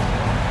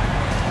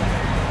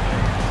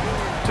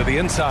 To the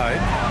inside.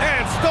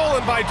 And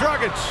stolen by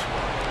Dragic.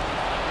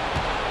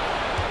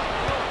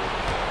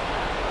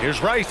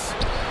 Here's Rice.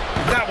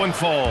 That one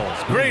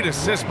falls. Great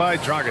assist by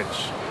Dragic.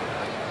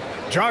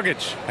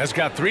 Dragic has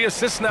got 3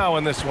 assists now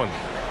in this one.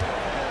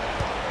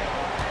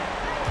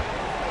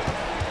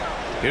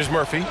 Here's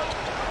Murphy.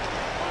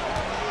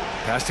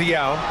 Pass to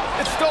Yao.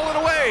 It's stolen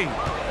away.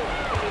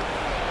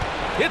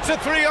 It's a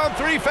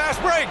 3-on-3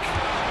 fast break.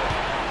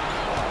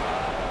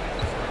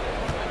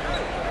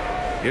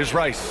 Here's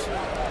Rice.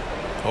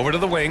 Over to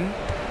the wing.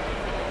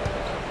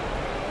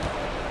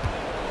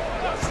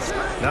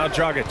 Now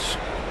Dragic.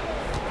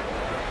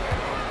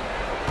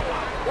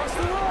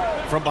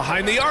 From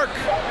behind the arc.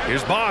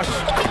 Here's Bosch.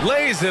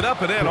 Lays it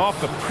up and in off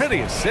the pretty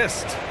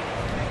assist.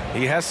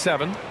 He has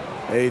 7.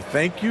 A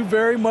thank you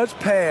very much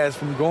pass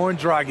from Goran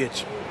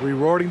Dragic,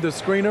 rewarding the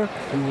screener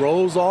who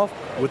rolls off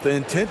with the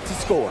intent to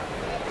score.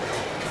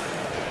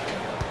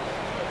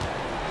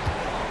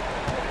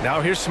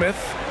 Now here's Smith.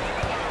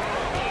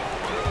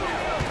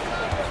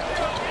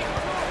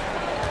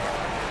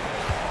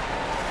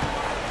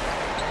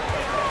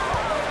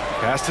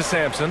 Pass to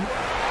Sampson.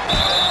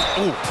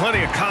 Ooh,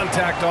 plenty of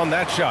contact on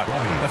that shot.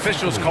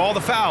 Officials call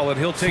the foul, and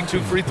he'll take 2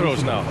 free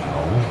throws now.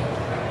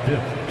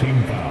 5th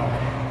team foul.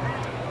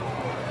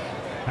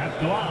 At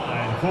the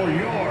line for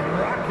your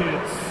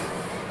Rockets,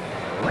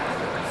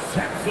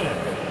 Sampson.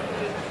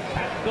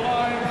 At the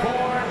line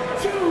for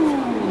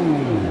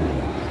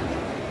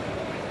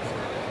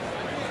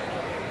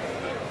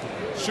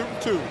 2.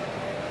 Shoot 2.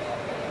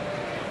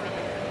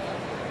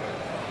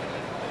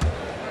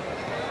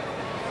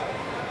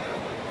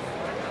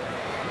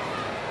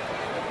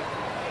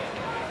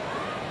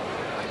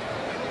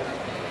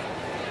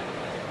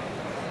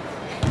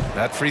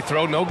 That free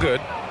throw, no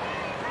good.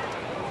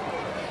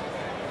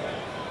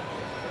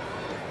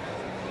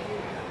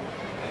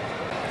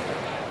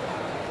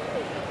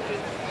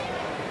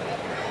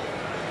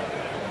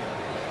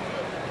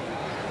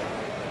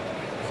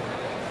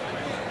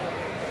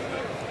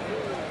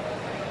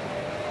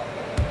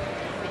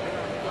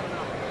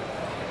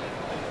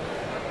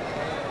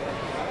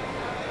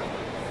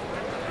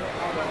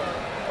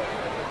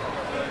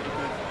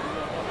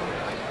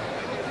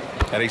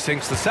 And he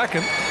sinks the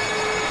second.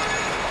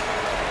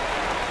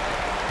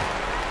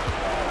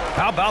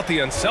 How about the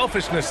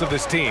unselfishness of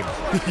this team?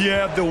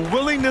 Yeah, the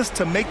willingness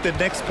to make the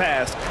next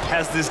pass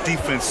has this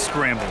defense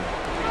scrambling.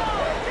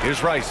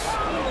 Here's Rice.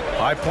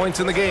 5 points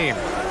in the game.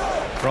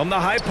 From the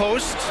high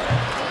post.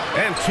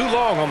 And too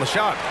long on the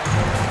shot.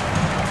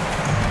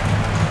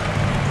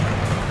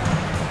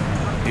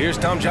 Here's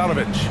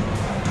Tomjanovich.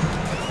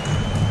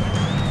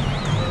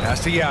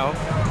 Pass to Yao.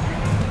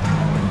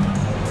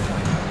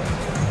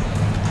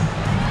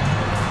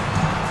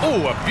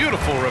 Oh, a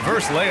beautiful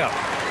reverse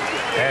layup.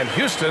 And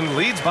Houston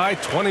leads by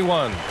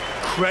 21.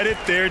 Credit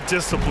their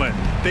discipline.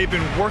 They've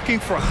been working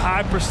for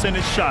high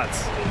percentage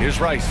shots. Here's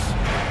Rice.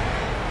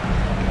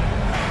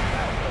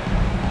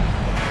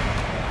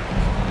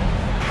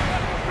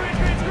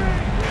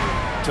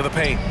 To the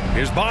paint.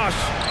 Here's Bosch.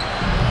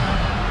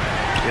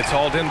 It's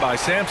hauled in by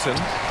Sampson.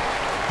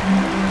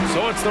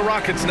 So it's the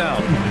Rockets now.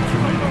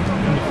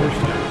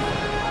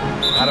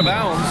 Out of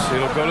bounds.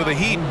 It'll go to the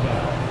Heat.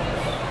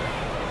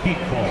 Heat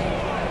ball.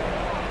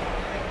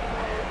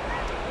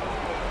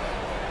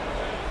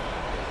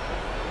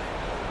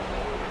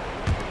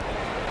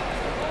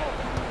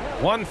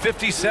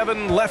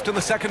 .157 left in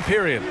the second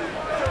period.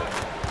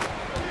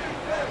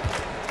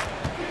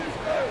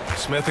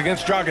 Smith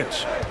against Dragic.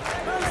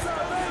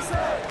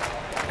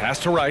 Pass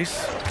to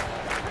Rice.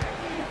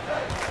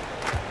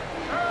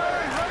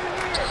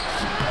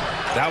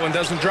 That one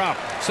doesn't drop.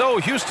 So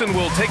Houston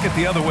will take it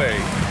the other way.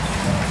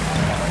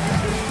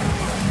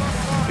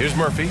 Here's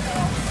Murphy.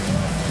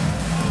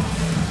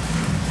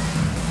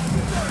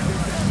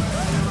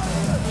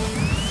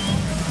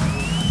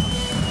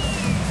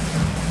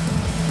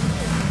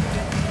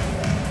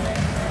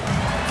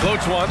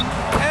 Floats one,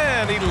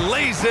 and he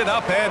lays it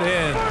up and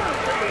in.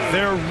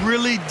 They're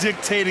really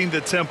dictating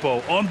the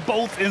tempo on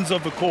both ends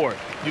of the court.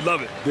 You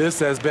love it. This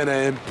has been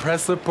an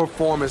impressive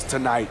performance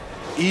tonight.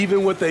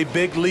 Even with a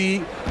big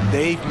lead,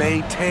 they've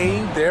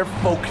maintained their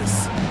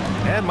focus.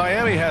 And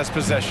Miami has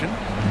possession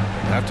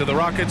after the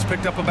Rockets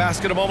picked up a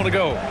basket a moment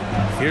ago.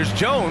 Here's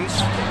Jones,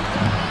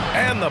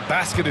 and the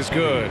basket is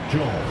good.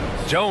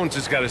 Jones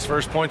has got his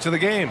first points of the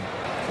game.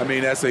 I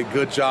mean, that's a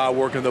good job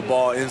working the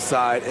ball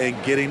inside and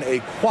getting a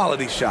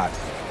quality shot.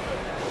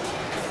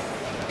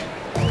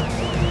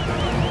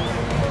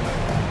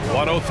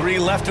 1:03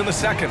 left in the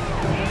second.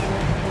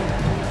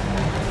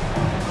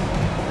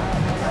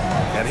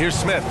 And here's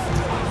Smith.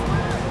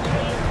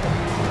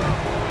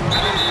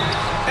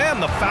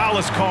 And the foul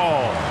is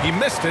called. He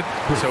missed it,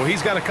 so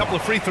he's got a couple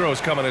of free throws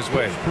coming his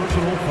way.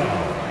 Personal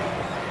foul.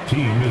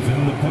 Team is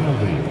in the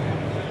penalty.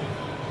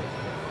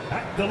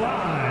 At the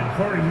line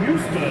for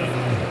Houston,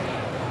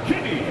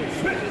 Kenny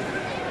Smith.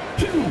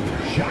 2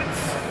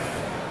 shots.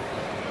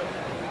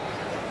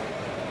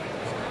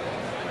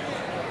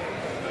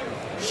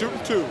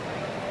 Shooting 2.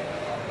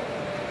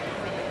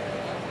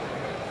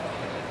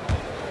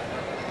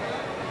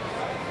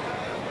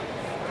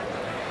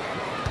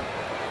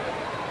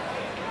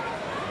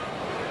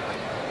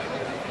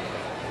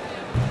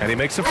 And he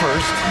makes a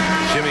first.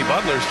 Jimmy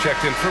Butler's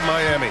checked in for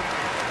Miami.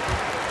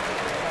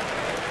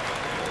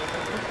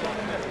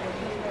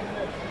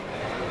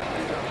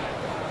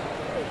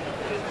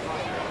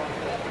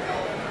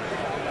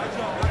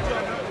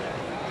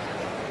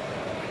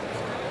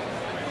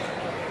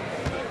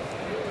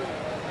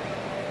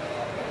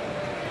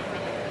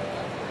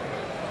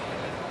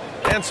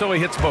 And so he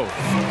hits both.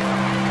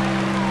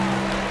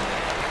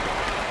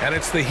 And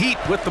it's the Heat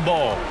with the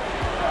ball.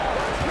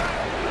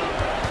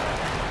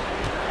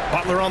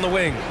 Butler on the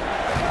wing.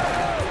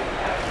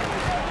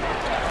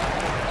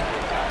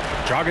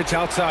 Dragic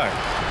outside.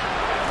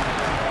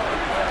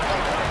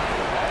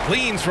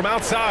 Cleans from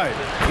outside.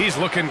 He's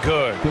looking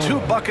good. 2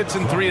 buckets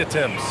in 3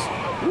 attempts.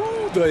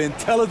 Ooh, the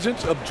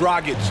intelligence of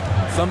Dragic.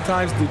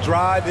 Sometimes the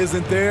drive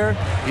isn't there.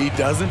 He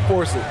doesn't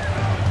force it.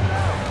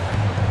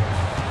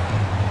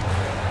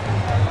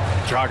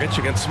 Dragic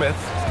against Smith.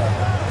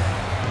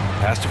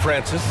 Pass to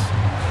Francis.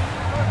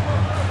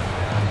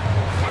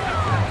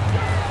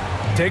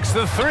 Takes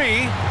the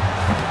 3.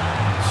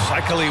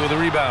 Shikely with a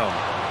rebound.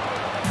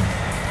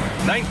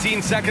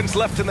 19 seconds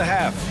left in the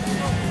half.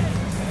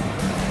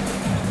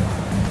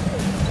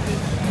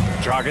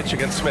 Dragic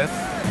against Smith.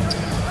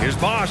 Here's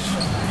Bosch.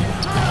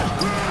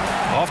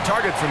 Off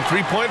target from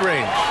 3-point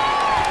range.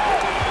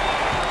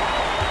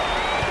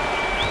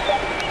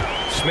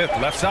 Smith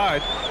left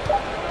side.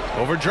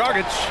 Over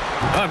Dragic.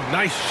 A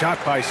nice shot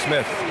by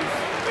Smith.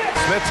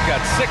 Smith's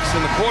got 6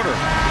 in the quarter.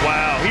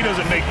 Wow, he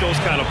doesn't make those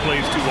kind of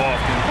plays too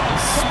often.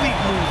 Sweet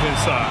move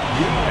inside.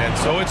 And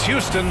so it's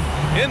Houston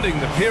ending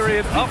the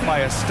period up by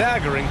a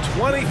staggering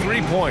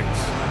 23 points.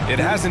 It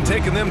hasn't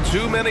taken them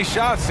too many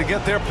shots to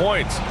get their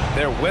points.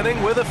 They're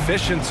winning with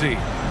efficiency.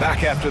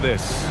 Back after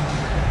this.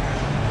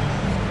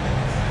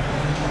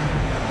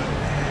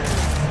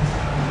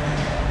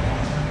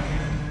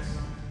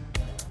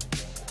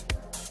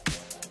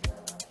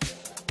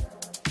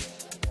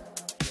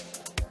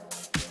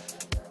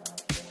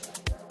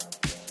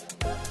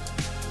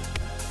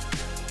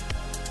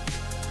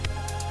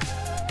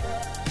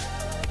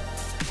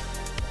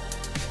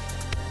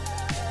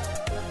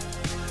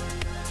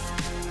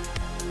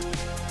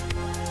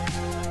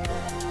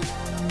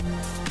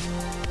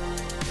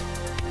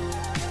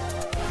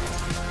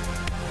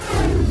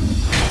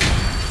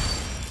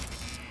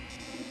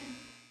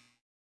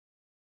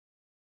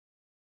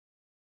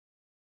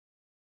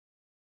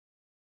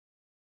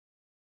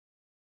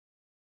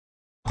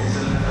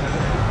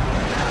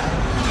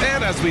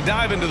 As we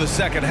dive into the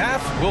second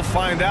half, we'll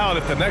find out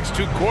if the next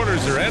 2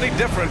 quarters are any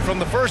different from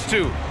the first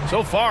 2.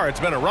 So far, it's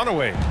been a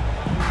runaway.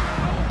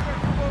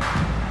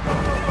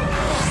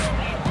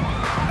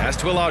 Pass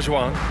to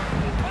Olajuwon.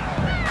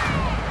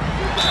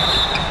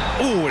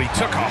 Ooh, and he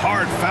took a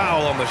hard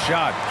foul on the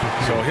shot.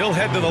 So he'll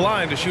head to the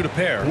line to shoot a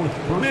pair.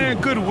 Man,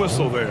 good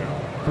whistle there.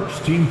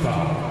 First team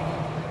foul.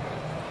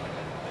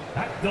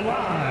 At the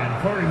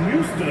line for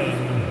Houston,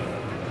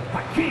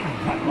 Hakeem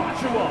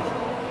Olajuwon.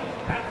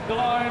 At the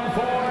line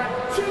for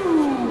 2.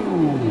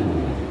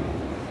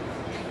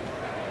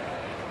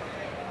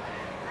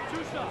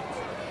 2 shots.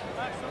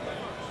 Max on the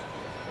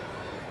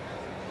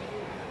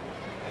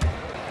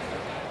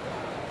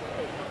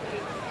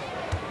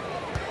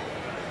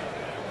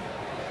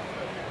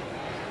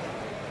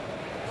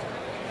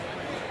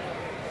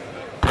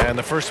first. And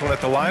the first one at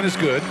the line is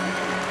good.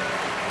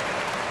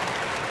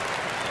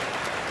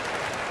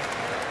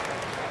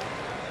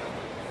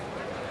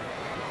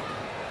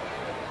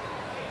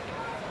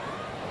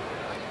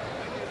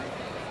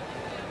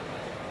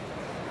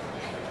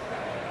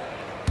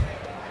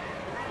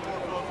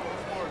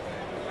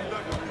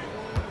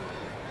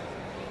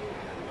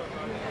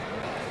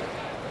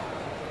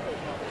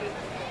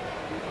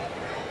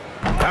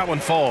 That one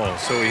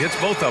falls, so he hits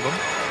both of them.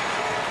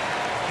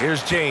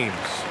 Here's James.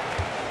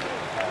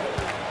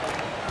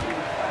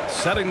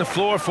 Setting the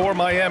floor for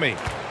Miami.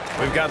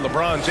 We've got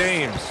LeBron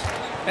James.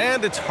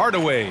 And it's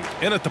Hardaway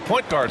in at the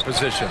point guard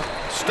position.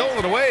 Stole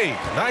it away.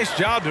 Nice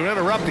job to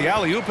interrupt the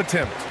alley-oop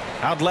attempt.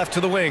 Out left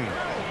to the wing.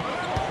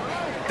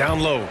 Down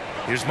low.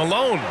 Here's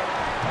Malone.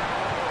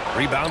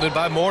 Rebounded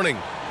by Mourning.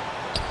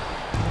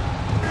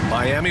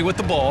 Miami with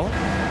the ball.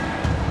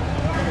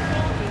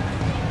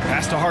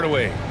 Pass to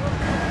Hardaway.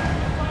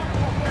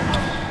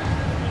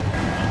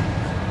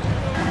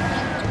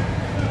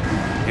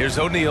 Here's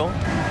O'Neal.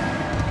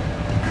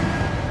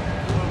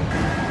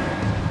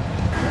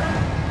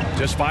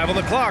 Just 5 on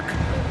the clock.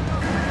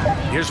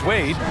 Here's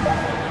Wade.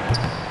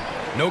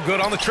 No good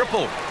on the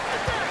triple.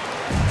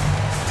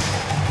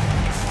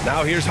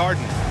 Now here's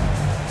Harden.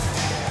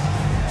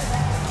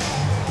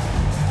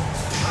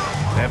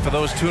 And for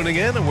those tuning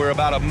in, we're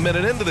about a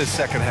minute into this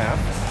second half.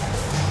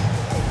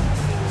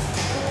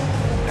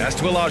 Pass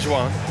to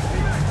Olajuwon.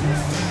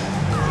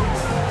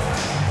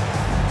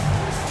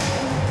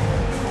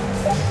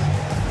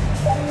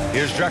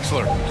 Here's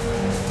Drexler.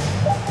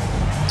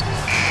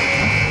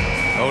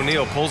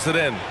 O'Neal pulls it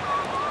in.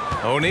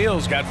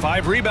 O'Neal's got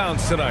 5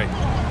 rebounds tonight.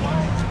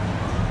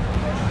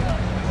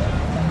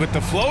 With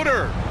the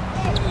floater.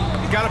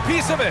 He got a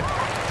piece of it.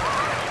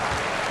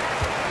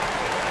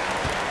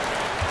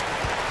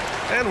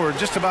 And we're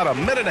just about a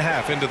minute and a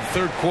half into the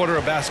third quarter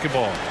of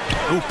basketball.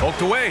 Ooh,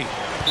 poked away.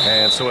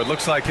 And so it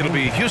looks like it'll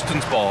be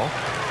Houston's ball.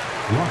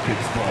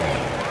 Rockets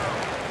ball.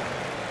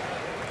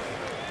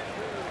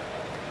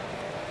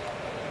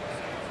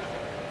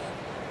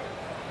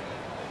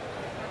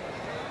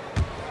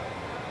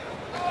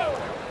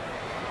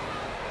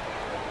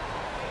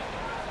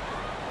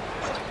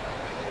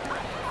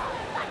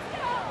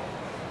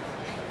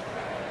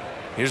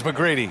 Here's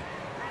McGrady.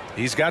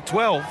 He's got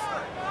 12.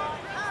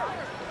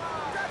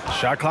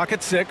 Shot clock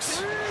at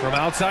 6 from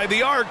outside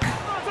the arc.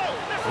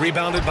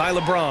 Rebounded by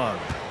LeBron.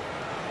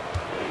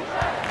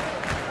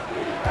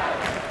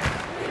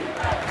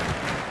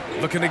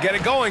 Looking to get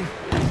it going.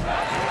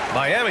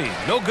 Miami,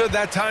 no good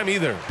that time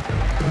either.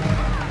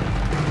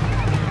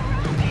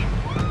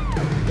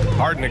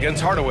 Harden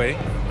against Hardaway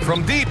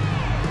from deep.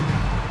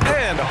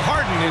 And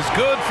Harden is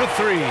good for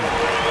 3.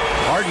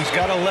 Harden's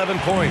got 11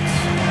 points.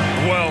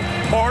 Well,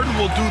 Harden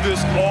will do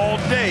this all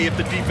day if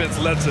the defense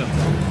lets him.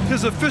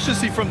 His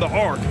efficiency from the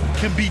arc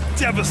can be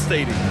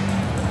devastating.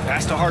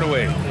 Pass to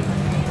Hardaway.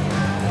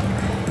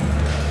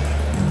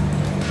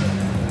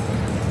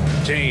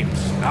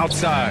 James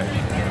outside.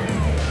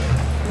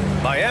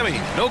 Miami,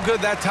 no good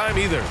that time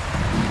either.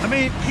 I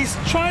mean, he's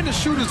trying to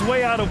shoot his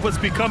way out of what's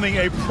becoming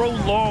a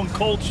prolonged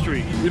cold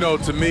streak. You know,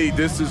 to me,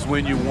 this is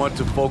when you want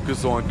to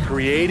focus on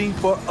creating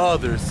for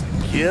others.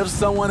 Give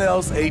someone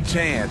else a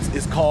chance.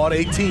 It's called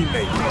a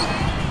teammate.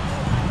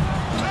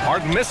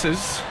 Harden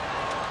misses.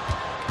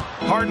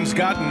 Harden's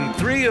gotten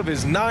 3 of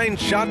his 9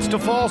 shots to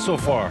fall so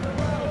far.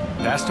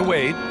 Pass to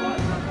Wade.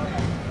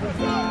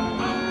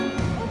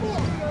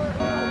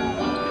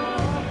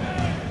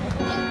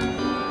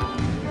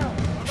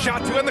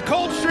 Shot to end the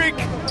cold streak.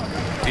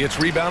 It's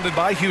rebounded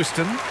by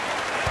Houston.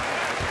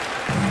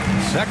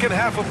 Second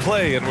half of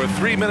play, and we're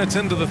 3 minutes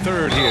into the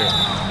third here.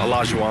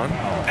 Olajuwon,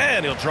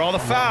 and he'll draw the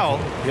foul.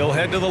 He'll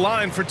head to the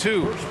line for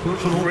 2.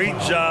 Great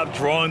job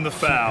drawing the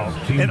foul,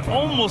 and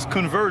almost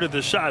converted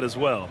the shot as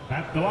well.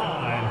 At the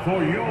line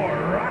for your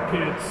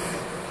Rockets,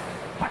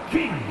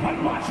 Hakeem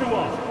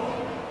Olajuwon,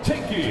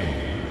 taking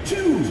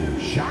 2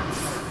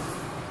 shots.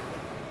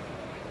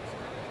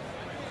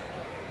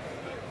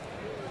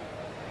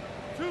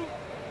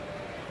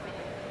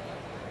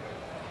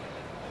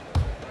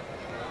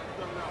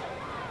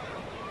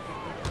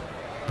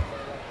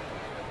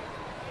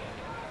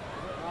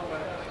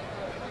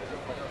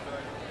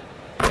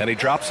 And he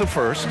drops the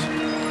first.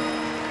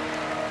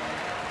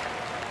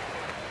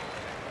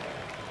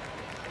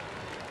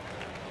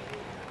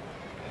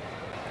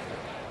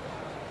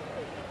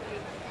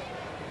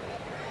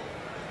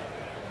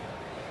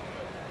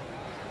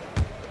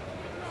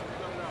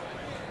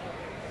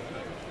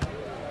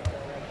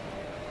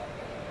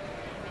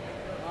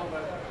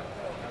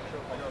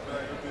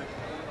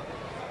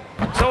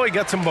 So he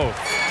gets them both.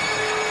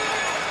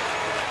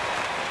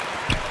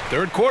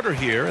 Third quarter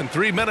here, and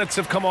 3 minutes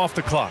have come off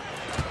the clock.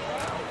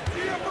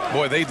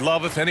 Boy, they'd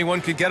love if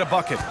anyone could get a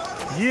bucket.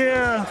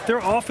 Yeah, their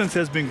offense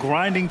has been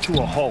grinding to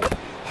a halt.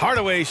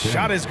 Hardaway's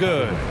shot is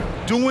good.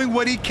 Doing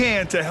what he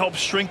can to help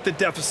shrink the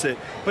deficit,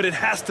 but it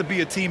has to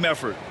be a team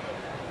effort.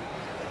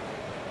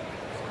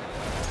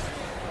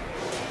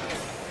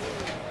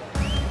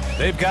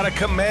 They've got a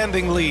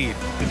commanding lead.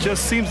 It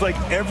just seems like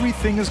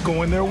everything is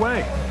going their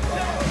way.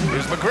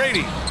 Here's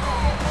McGrady.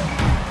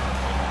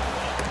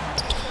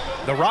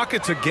 The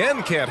Rockets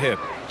again can't hit.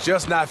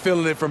 Just not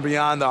feeling it from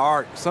beyond the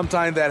arc.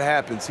 Sometimes that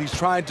happens. He's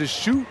trying to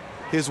shoot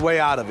his way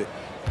out of it.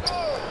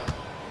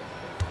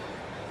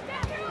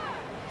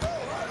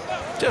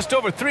 Just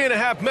over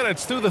 3.5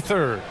 minutes through the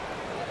third.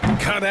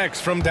 Connects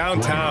from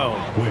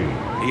downtown.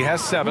 He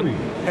has 7.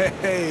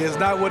 Hey, it's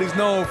not what he's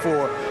known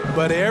for,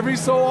 but every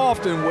so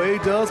often,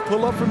 Wade does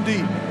pull up from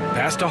deep.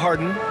 Pass to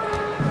Harden.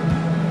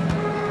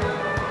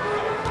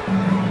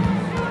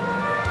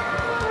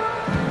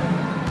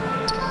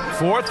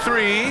 For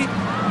 3.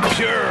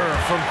 Pure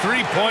from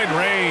 3-point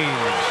range.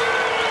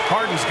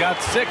 Harden's got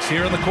 6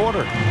 here in the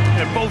quarter.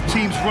 And both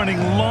teams running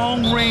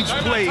long-range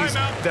plays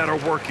that are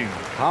working.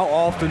 How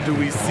often do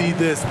we see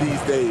this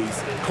these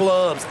days?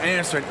 Clubs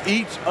answering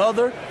each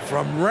other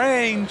from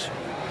range.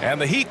 And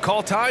the Heat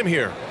call time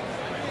here.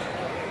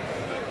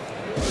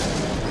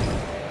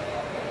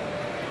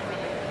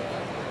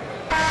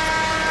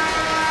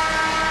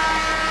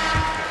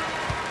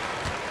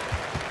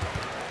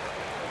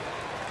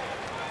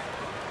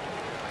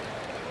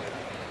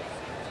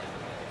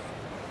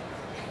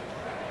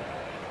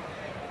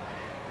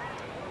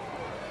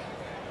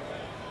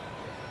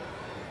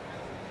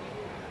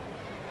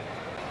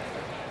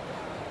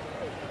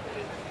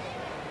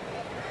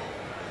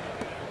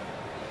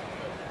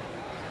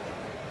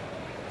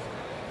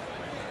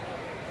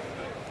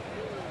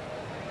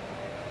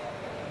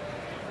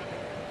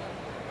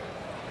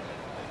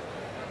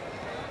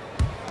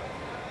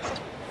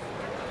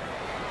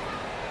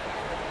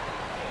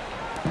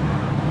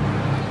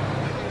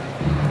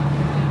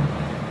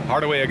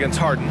 Hardaway against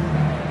Harden.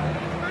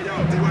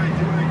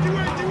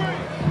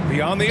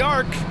 Beyond the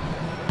arc.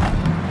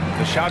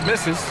 The shot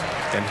misses,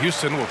 and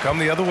Houston will come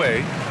the other way.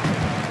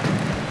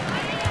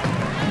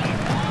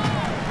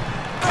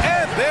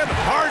 And then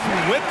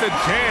Harden with the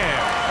jam.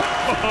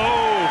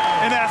 Oh,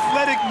 an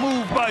athletic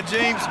move by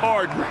James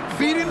Harden.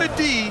 Beating the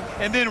D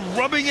and then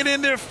rubbing it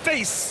in their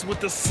face with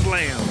the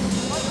slam.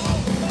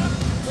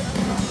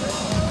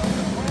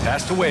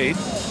 Pass to Wade.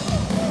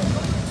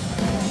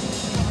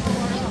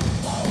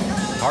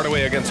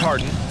 Hardaway against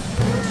Harden.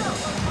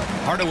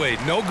 Hardaway,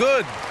 no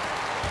good.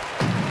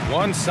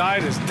 One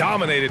side is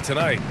dominated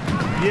tonight.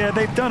 Yeah,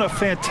 they've done a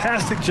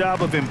fantastic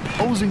job of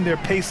imposing their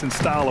pace and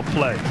style of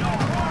play.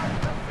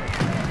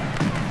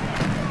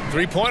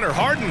 Three-pointer,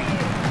 Harden.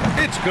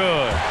 It's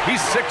good.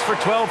 He's 6 for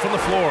 12 from the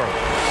floor.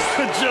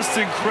 Just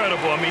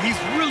incredible. I mean, he's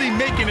really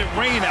making it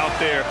rain out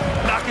there,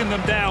 knocking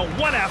them down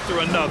one after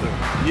another.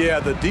 Yeah,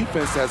 the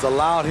defense has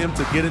allowed him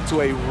to get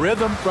into a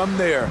rhythm from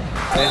there,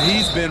 and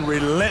he's been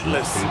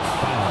relentless.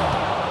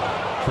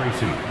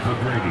 Tracy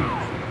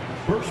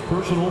McGrady, first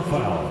personal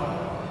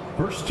foul,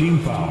 first team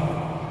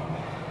foul.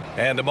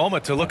 And a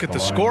moment to look at the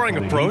scoring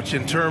approach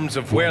in terms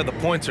of where the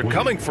points are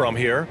coming from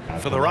here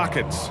for the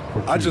Rockets.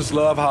 I just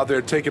love how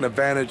they're taking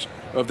advantage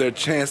of their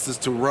chances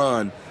to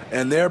run,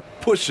 and they're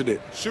pushing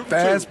it.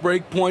 Fast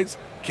break points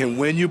can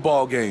win you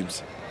ball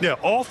games. Yeah,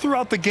 all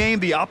throughout the game,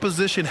 the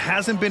opposition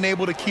hasn't been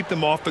able to keep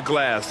them off the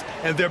glass,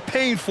 and they're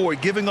paying for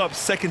it, giving up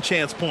second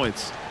chance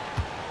points.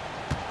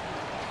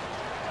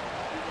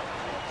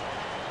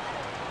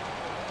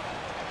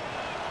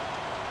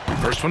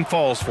 First one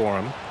falls for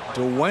him.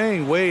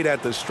 Dwayne Wade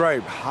at the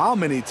stripe. How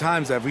many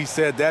times have we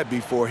said that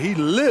before? He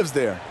lives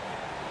there.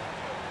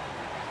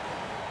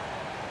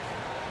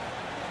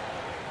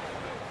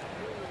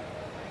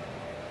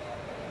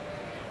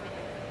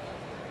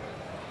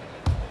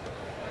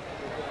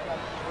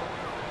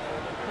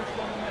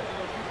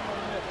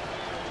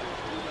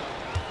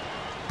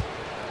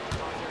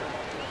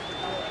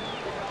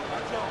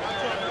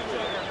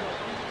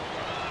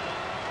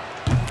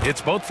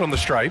 It's both from the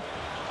stripe.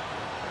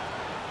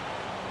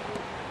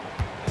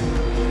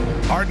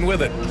 Harden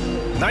with it.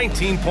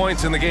 19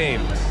 points in the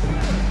game.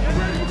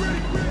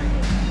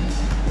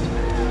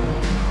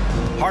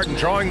 Harden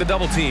drawing the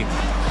double team.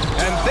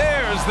 And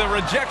there's the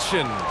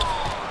rejection.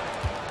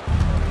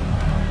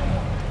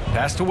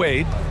 Pass to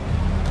Wade.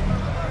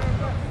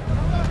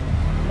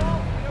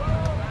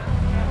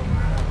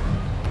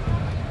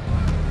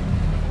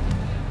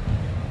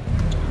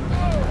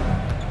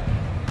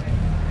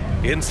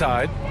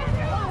 Inside.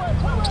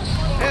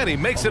 And he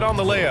makes it on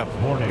the layup.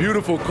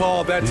 Beautiful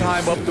call that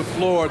time up the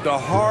floor. The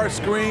hard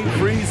screen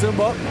frees him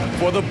up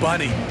for the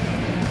bunny.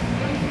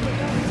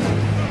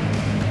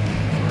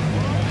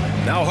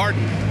 Now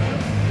Harden.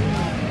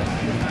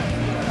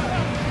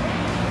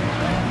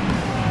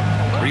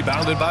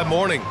 Rebounded by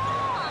Mourning.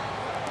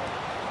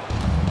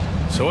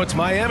 So it's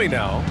Miami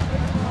now.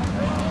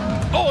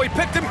 Oh, he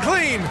picked him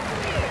clean.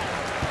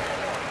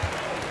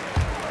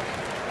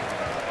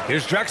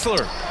 Here's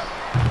Drexler.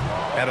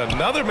 And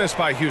another miss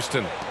by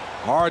Houston.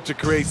 Hard to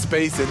create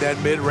space in that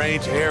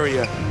mid-range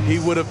area. He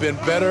would have been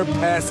better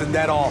passing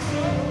that off.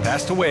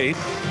 Pass to Wade.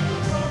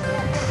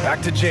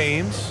 Back to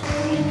James.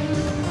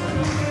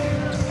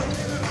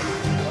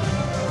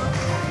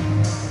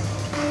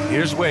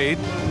 Here's Wade.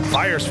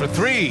 Fires for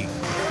three.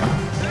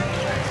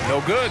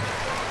 No good.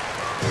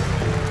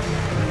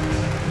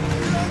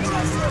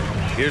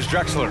 Here's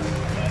Drexler.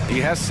 He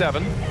has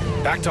 7.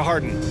 Back to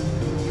Harden.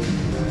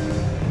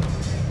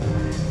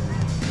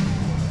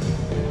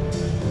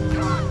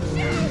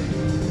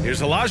 Here's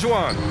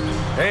Olajuwon.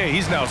 Hey,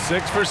 he's now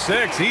 6 for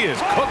 6. He is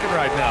cooking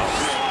right now.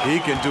 He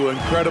can do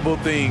incredible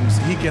things.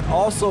 He can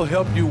also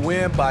help you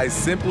win by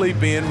simply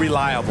being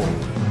reliable.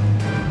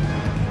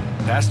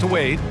 Pass to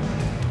Wade.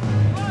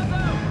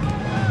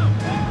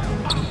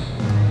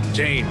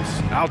 James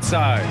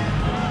outside.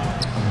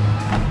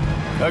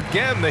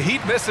 Again, the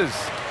Heat misses.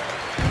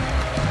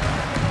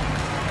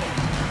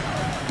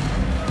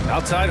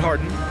 Outside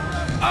Harden.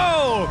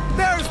 Oh,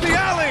 there's the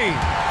alley.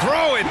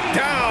 Throw it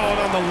down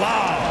on the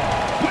lob.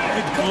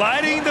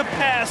 Gliding the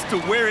pass to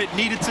where it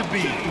needed to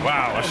be.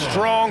 Wow, a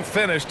strong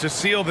finish to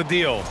seal the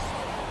deal.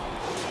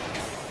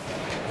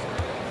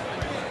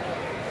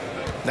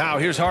 Now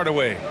here's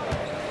Hardaway.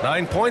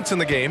 9 points in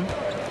the game.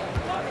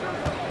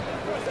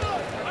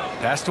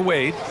 Pass to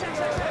Wade.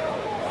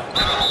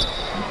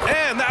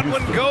 And that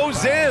one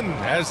goes in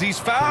as he's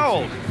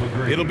fouled.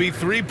 It'll be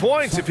 3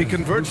 points if he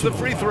converts the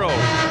free throw.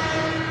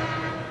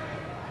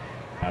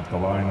 At the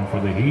line for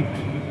the Heat,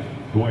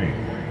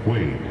 Dwayne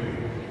Wade.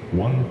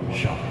 1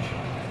 shot.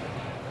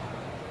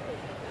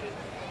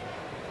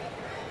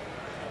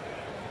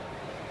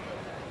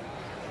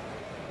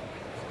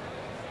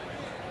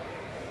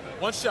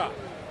 One shot.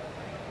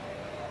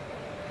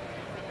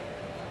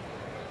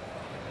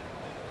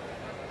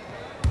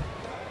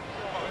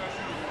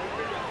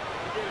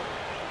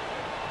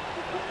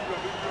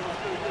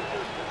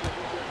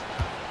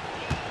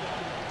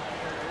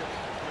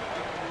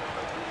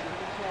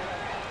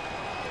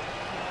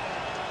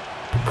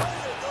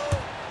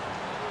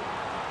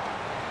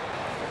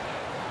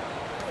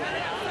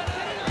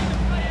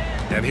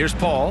 And here's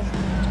Paul.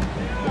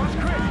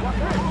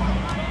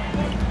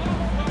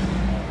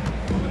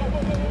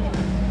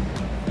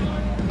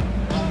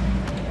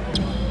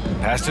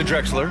 Pass to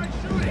Drexler.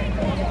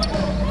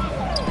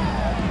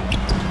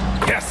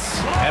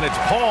 Yes, and it's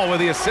Paul with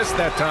the assist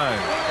that time.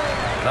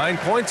 9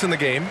 points in the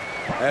game.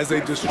 As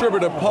a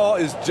distributor, Paul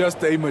is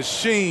just a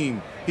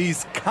machine.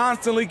 He's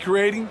constantly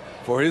creating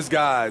for his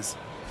guys.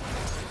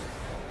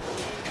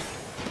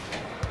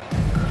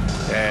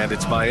 And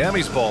it's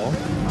Miami's ball.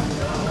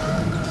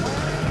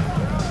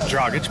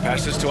 Dragic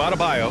passes to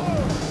Adebayo.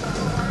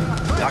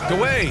 Knocked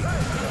away.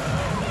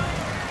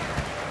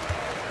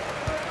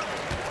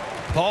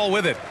 Paul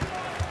with it.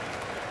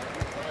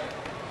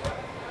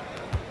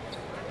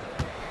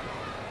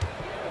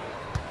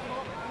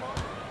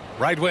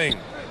 Right wing.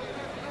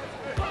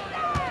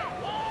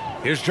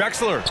 Here's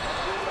Drexler.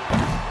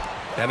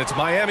 And it's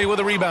Miami with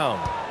a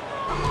rebound.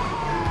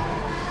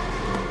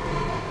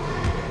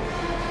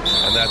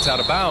 And that's out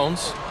of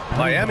bounds.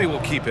 Miami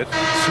will keep it.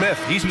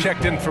 Smith, he's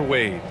checked in for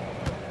Wade.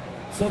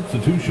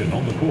 Substitution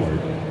on the court.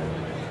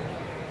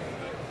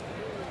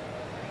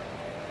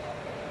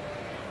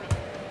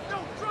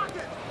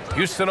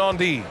 Houston on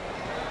D.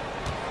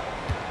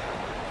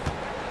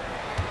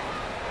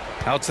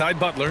 Outside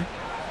Butler.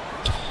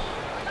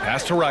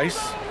 Pass to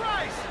Rice.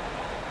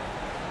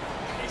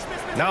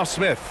 Now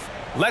Smith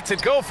lets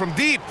it go from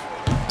deep.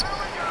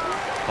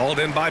 Hauled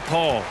in by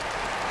Paul.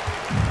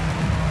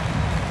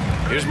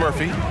 Here's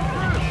Murphy.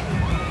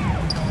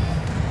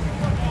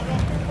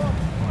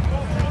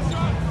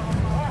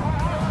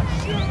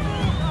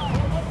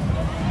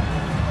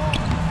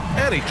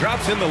 And he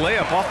drops in the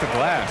layup off the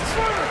glass.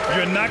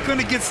 You're not going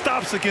to get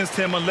stops against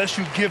him unless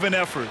you give an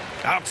effort.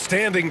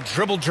 Outstanding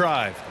dribble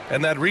drive.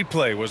 And that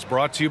replay was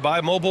brought to you by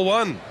Mobile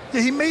One.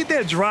 Yeah, he made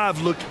that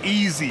drive look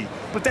easy,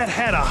 but that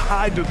had a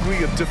high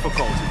degree of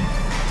difficulty.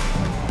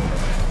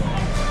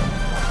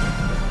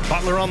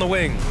 Butler on the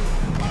wing.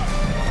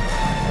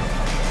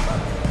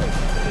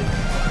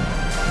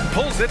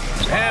 Pulls it,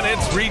 and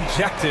it's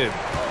rejected.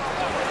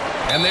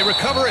 And they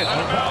recover it.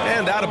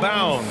 And out of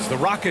bounds. The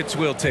Rockets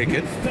will take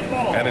it.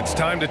 And it's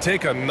time to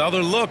take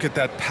another look at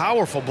that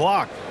powerful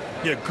block.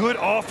 Yeah, good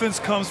offense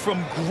comes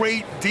from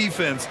great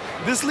defense.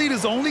 This lead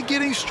is only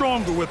getting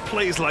stronger with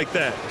plays like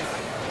that.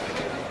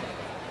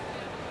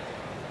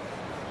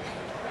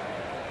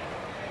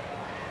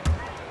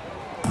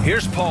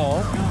 Here's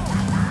Paul.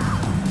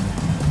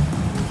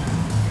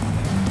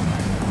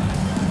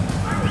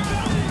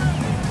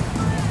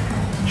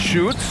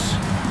 Shoots.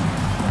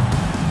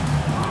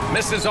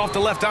 Misses off the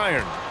left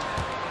iron.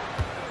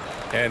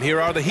 And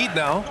here are the Heat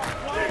now.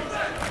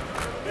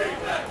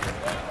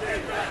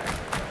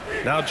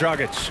 Now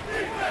Dragic.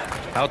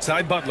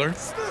 Outside Butler.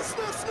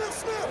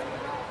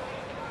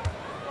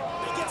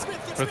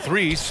 For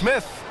three,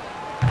 Smith.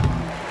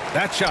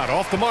 That shot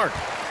off the mark.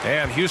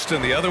 And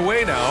Houston the other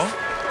way now.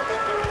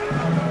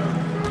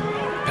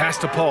 Pass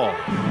to Paul.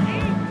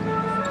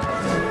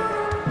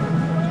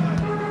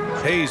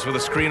 Hayes with a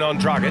screen on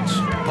Dragic.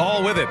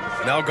 Paul with it.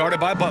 Now guarded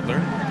by Butler.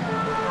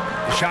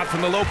 The shot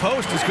from the low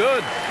post is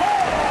good.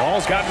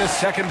 Paul's gotten his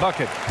second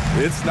bucket.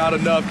 It's not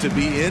enough to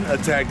be in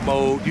attack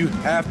mode. You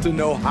have to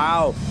know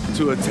how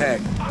to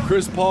attack.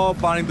 Chris Paul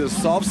finding the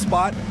soft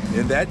spot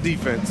in that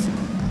defense.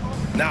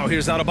 Now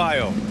here's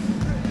Adebayo.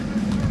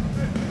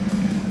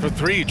 For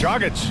three,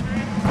 Dragic.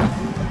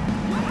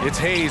 It's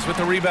Hayes with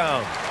the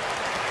rebound.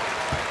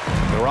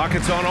 The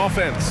Rockets on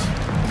offense.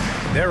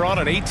 They're on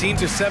an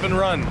 18-7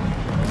 run.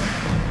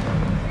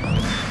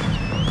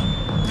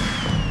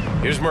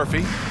 Here's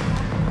Murphy.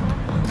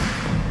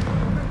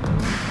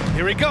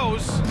 Here he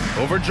goes.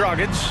 Over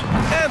Dragic.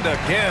 And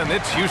again,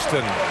 it's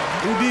Houston.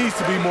 He needs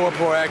to be more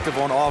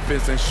proactive on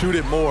offense and shoot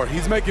it more.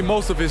 He's making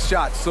most of his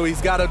shots, so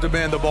he's got to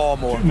demand the ball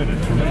more. 2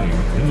 minutes remaining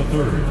in the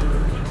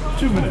third.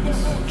 2 minutes.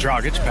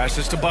 Dragic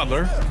passes to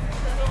Butler.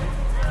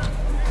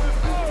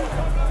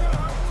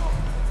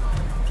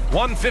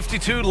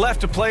 1:52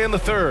 left to play in the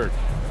third.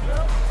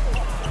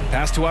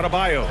 Pass to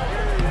Adebayo.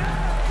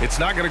 It's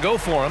not going to go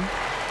for him.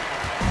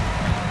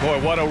 Boy,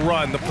 what a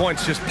run. The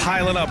points just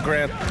piling up,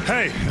 Grant.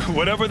 Hey,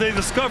 whatever they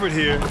discovered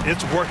here,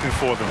 it's working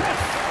for them.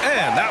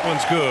 And that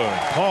one's good.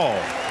 Paul.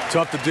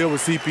 Tough to deal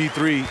with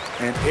CP3.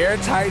 An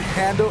airtight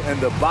handle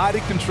and the body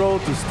control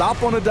to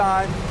stop on a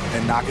dime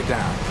and knock it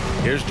down.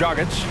 Here's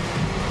Dragic.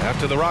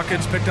 After the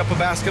Rockets picked up a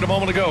basket a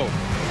moment ago.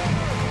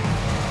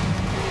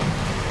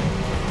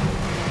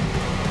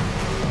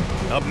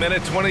 A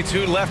minute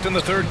 22 left in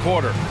the third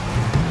quarter.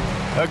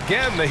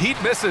 Again, the Heat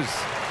misses.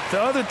 The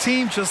other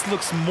team just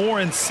looks more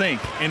in sync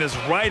and is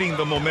riding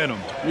the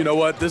momentum. You know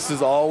what? This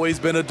has always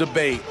been a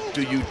debate.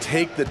 Do you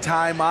take the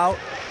timeout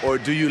or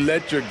do you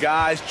let your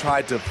guys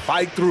try to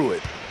fight through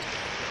it?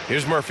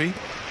 Here's Murphy.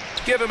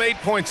 Give him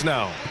 8 points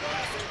now.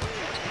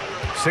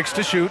 6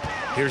 to shoot.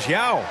 Here's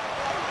Yao.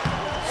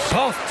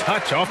 Soft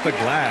touch off the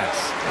glass.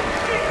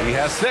 He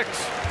has 6.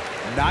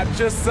 Not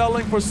just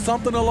selling for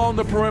something along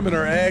the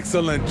perimeter.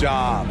 Excellent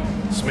job.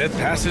 Smith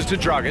passes to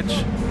Dragic.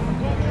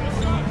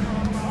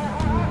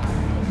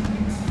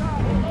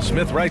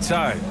 Smith right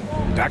side.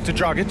 Back to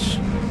Dragic.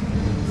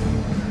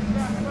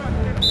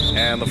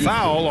 And the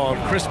foul on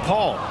Chris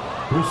Paul.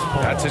 Chris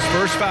Paul. That's his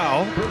first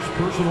foul. First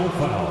personal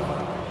foul.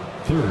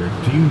 Third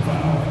team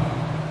foul.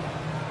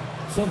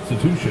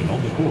 Substitution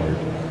on the court.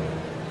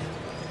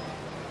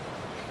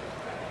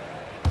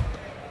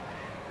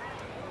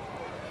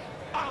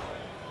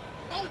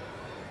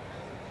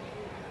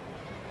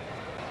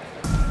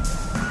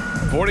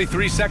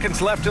 .43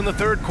 seconds left in the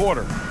third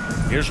quarter.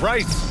 Here's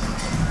Rice.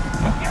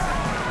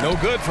 No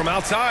good from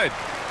outside.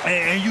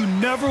 And you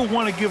never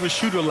want to give a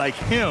shooter like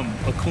him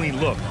a clean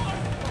look.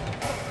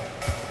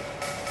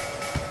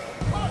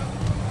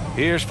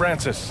 Here's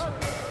Francis.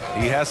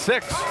 He has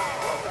 6.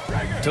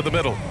 To the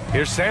middle.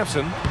 Here's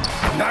Sampson.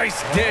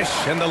 Nice dish,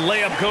 and the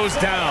layup goes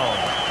down.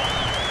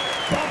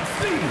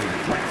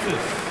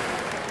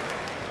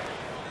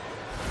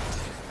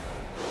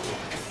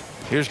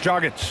 Here's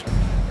Dragic.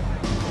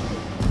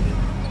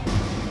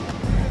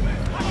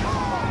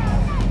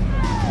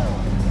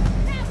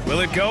 Will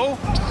it go?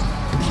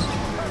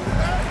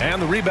 And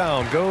the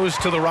rebound goes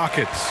to the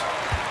Rockets.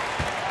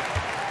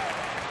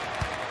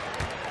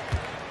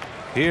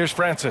 Here's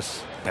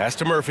Francis. Pass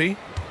to Murphy.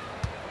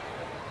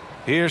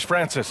 Here's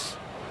Francis.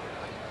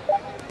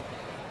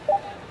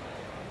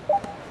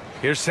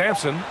 Here's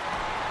Sampson.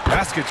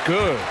 Basket's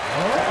good.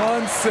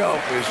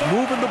 Unselfish.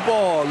 Moving the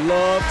ball.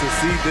 Love to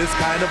see this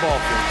kind of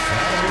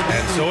offense.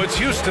 And so it's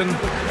Houston,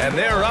 and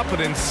they're up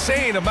an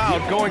insane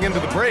amount going into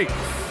the break.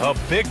 A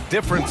big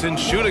difference in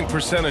shooting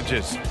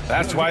percentages.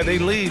 That's why they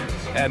lead.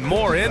 And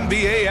more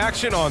NBA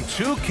action on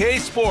 2K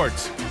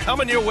Sports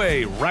coming your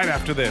way right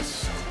after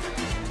this.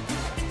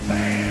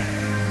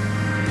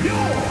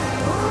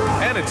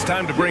 And it's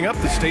time to bring up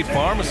the State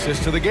Farm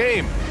assist to the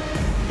game.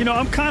 You know,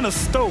 I'm kind of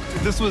stoked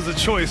this was a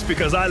choice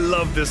because I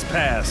love this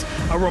pass.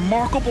 A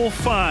remarkable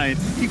find.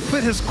 He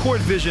put his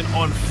court vision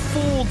on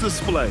full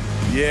display.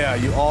 Yeah,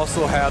 you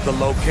also have the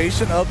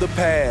location of the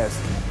pass.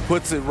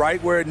 Puts it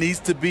right where it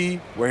needs to be,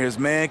 where his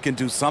man can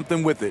do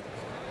something with it.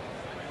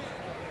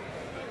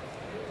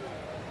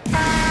 And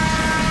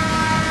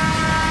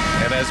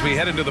as we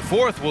head into the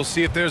fourth, we'll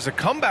see if there's a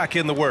comeback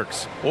in the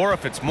works or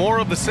if it's more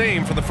of the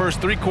same for the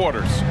first 3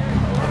 quarters.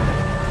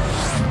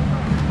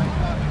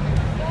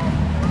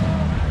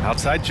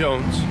 Outside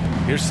Jones.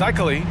 Here's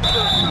Cycli.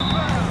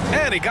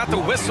 And he got the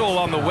whistle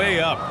on the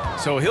way up.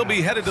 So he'll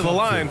be headed to the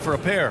line for a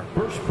pair.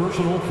 First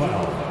personal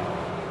foul.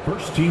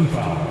 First team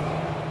foul.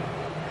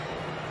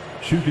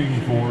 Shooting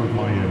for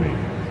Miami.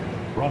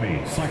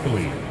 Rami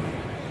Cycli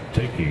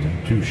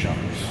taking 2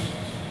 shots.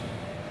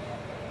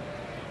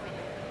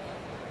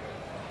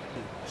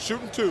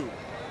 Shooting 2.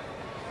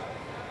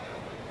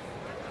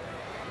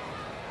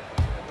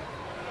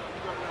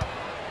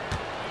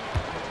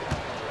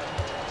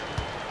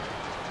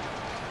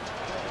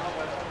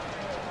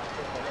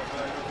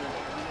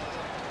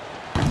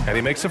 And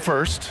he makes a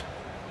first.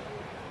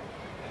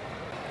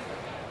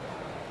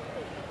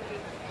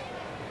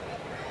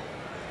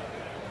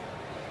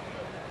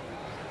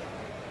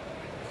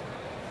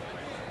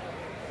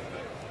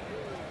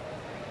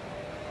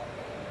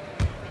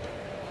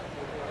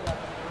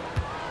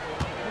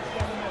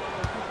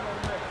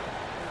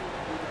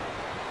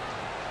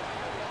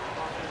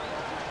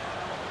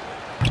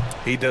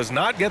 He does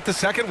not get the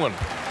second one.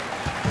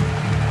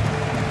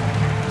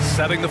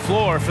 Setting the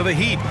floor for the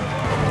Heat.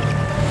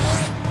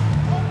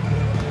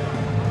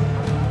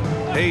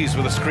 Hayes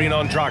with a screen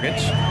on Dragic.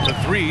 The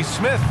three,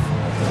 Smith.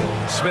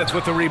 Smith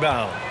with the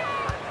rebound.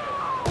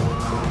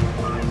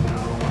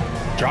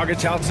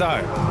 Dragic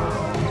outside.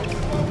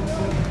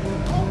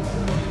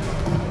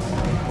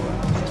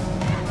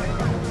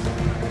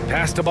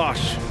 Pass to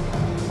Bosch.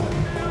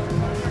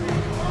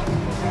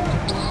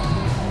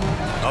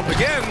 Up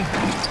again.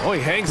 Oh,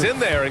 he hangs in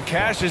there and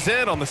cashes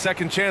in on the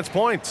second chance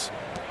points.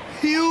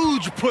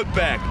 Huge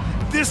putback.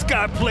 This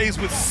guy plays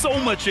with so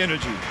much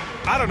energy.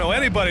 I don't know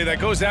anybody that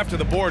goes after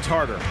the boards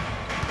harder.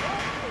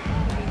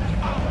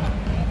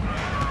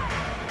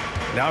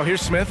 Now here's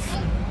Smith.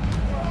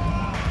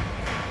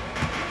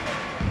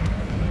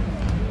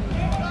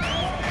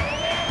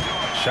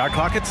 Shot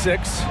clock at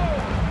 6.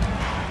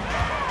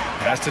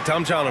 Pass to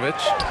Tomljanovic.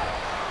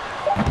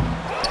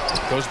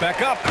 Goes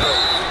back up.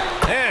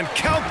 And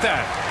count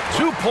that.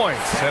 2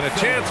 points and a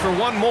chance for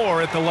one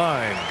more at the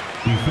line.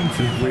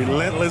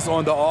 Relentless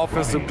on the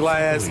offensive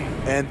glass,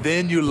 and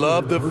then you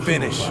love the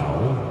finish.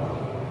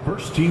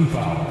 First team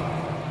foul.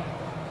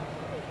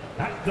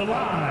 At the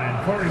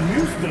line for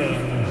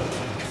Houston,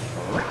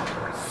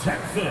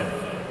 Sexton.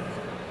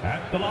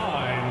 At the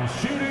line,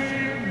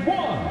 shooting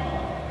 1.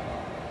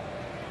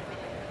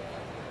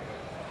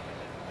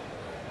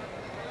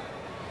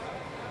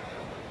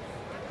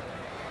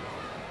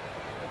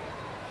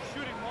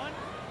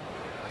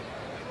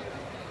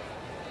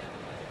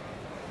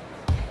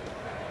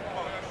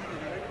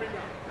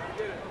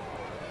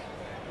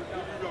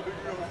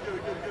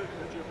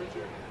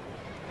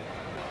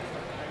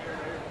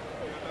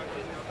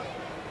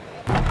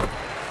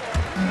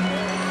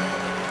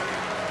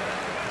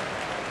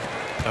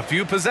 A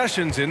few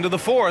possessions into the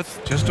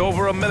fourth, just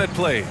over a minute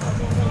played.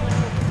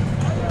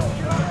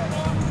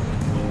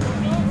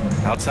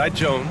 Outside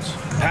Jones,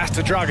 pass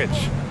to Dragic.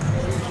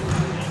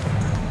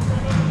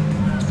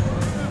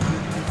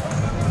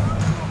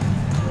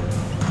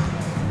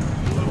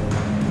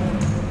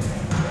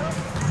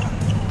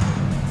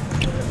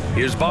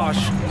 Here's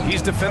Bosch.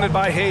 He's defended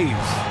by Hayes.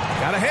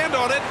 Got a hand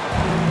on it.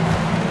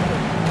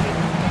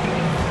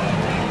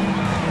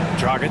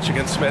 Dragic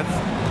against Smith.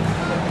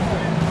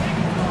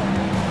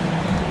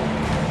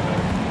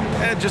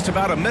 And just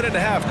about a minute and a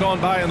half gone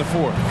by in the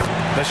fourth.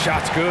 The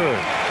shot's good.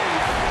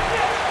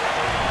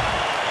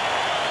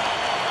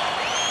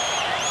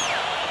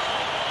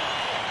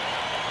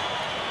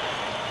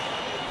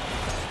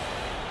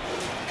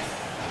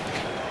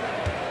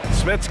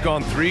 Smith's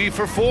gone 3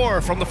 for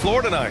 4 from the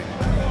floor tonight.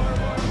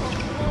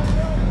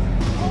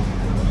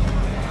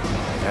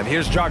 And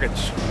here's Dragic.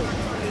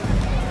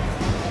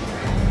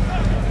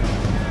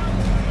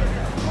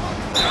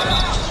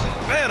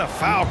 And a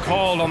foul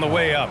called on the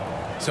way up.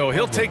 So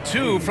he'll take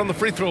 2 from the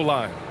free throw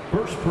line.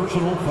 First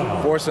personal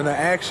foul. Forcing the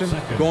action,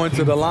 going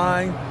to the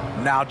line.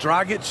 Now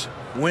Dragic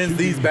wins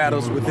these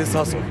battles with his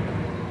hustle.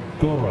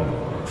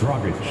 Goran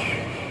Dragic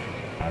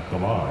at the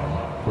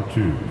line for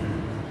 2.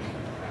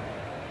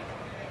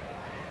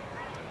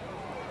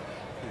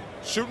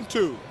 Shooting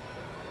 2.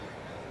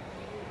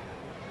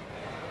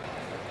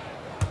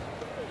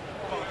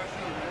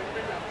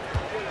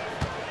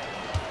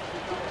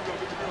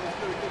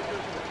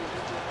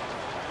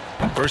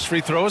 First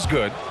free throw is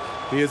good.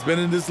 He has been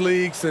in this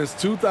league since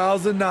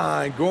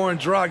 2009. Goran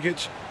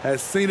Dragic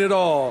has seen it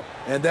all,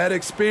 and that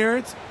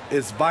experience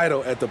is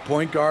vital at the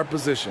point guard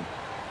position.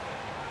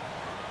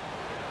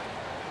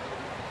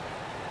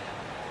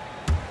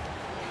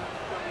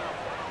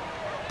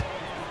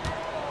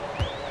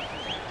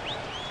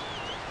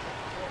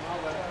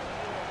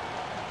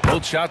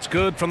 Both shots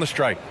good from the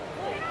strike.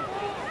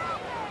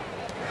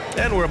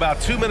 And we're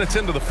about 2 minutes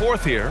into the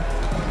fourth here.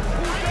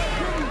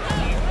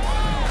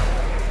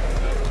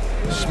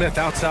 Smith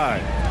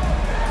outside.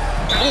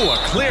 Oh, a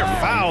clear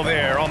foul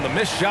there on the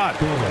missed shot.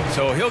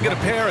 So he'll get a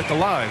pair at the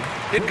line.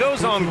 It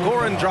goes on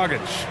Goran Dragic.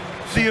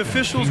 The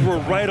officials were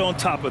right on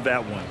top of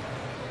that one.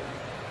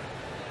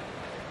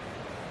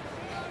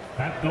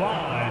 At the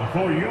line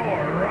for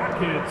your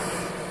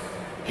Rockets,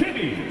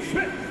 Kenny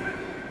Smith.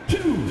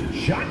 2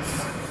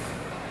 shots.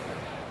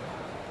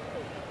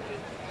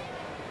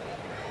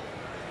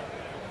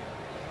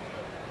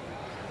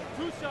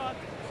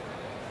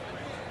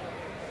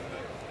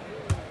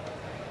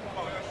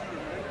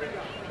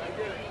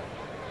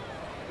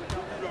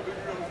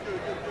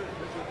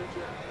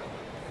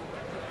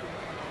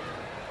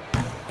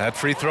 That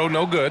free throw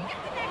no good.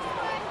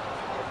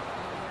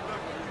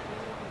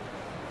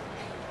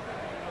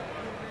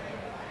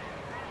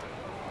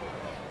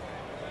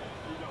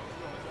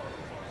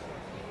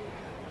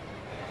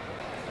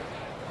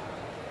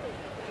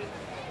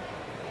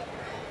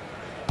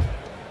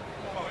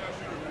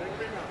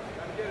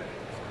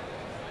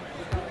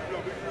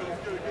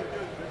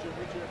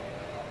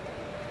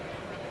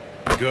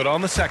 Good on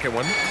the second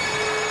one.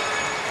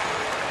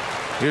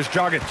 Here's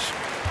Dragic.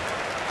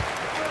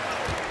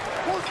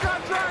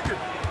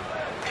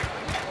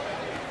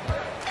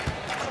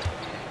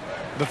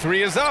 The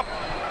three is up.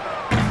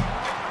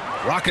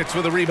 Rockets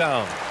with a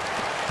rebound.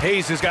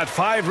 Hayes has got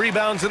 5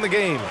 rebounds in the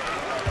game.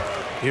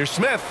 Here's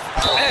Smith,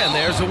 and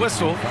there's a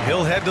whistle.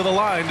 He'll head to the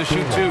line to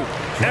shoot 2.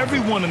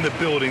 Everyone in the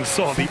building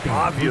saw the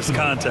obvious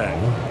contact.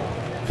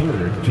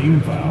 3rd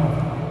team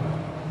foul.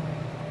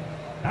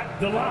 At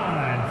the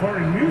line for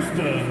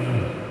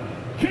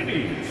Houston,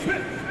 Kenny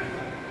Smith.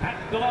 At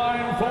the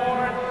line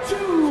for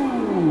 2.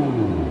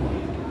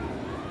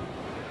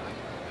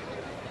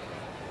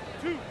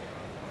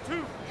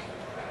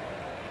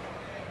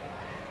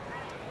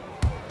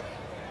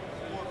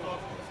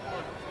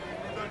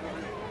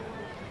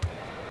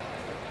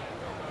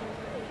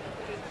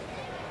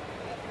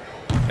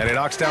 And he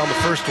knocks down the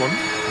first one.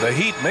 The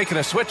Heat making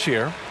a switch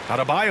here.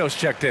 Adebayo's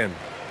checked in.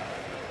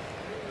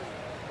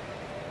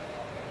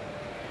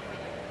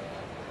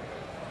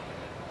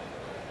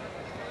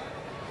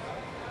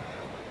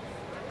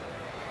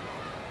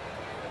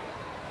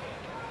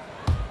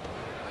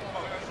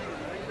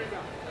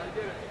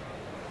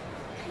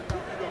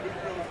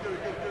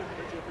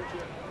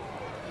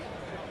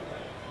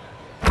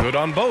 Good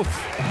on both.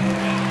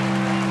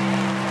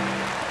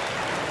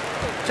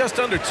 Just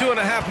under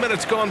 2.5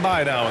 minutes gone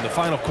by now in the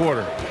final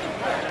quarter.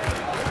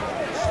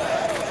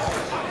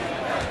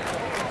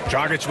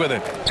 Dragic with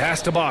it.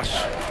 Pass to Bosch.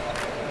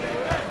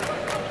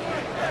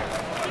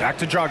 Back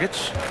to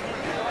Dragic.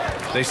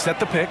 They set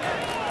the pick.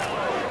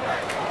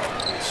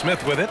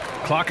 Smith with it.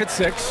 Clock at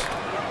 6.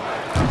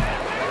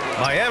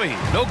 Miami,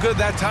 no good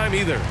that time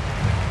either.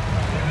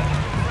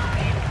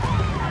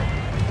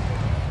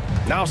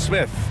 Now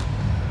Smith.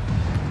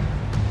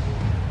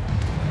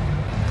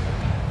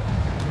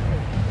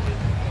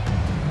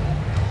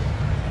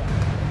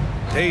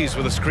 Hayes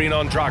with a screen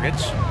on Dragic.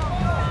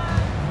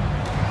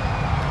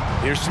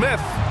 Here's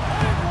Smith.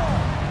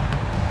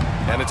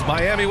 And it's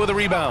Miami with a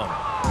rebound.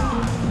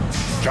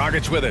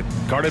 Dragic with it,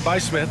 guarded by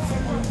Smith.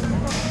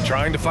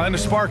 Trying to find a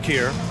spark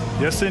here.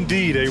 Yes,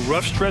 indeed. A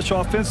rough stretch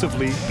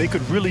offensively. They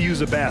could really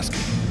use a basket.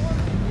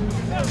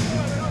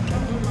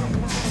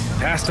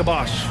 Pass to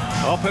Bosch.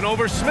 Up and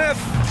over Smith.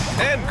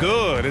 And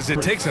good, as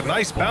it takes a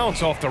nice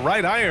bounce off the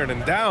right iron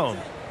and down.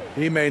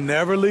 He may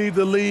never lead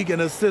the league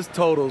in assist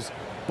totals,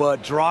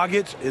 but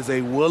Dragic is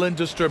a willing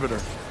distributor.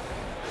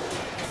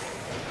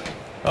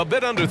 A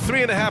bit under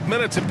 3.5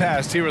 minutes have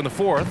passed here in the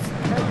fourth.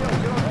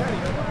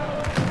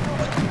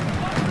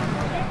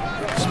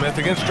 Smith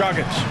against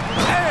Dragic.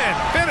 And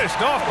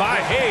finished off by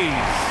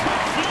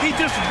Hayes. He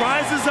just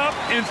rises up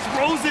and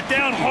throws it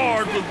down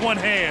hard with one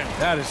hand.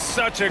 That is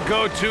such a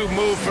go-to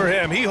move for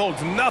him. He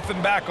holds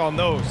nothing back on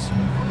those.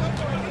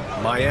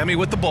 Miami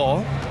with the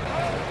ball.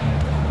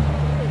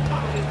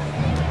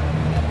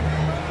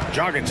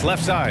 Dragic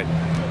left side.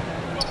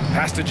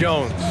 Pass to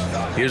Jones.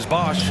 Here's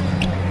Bosch.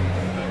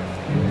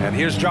 And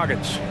here's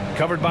Dragic,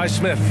 covered by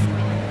Smith.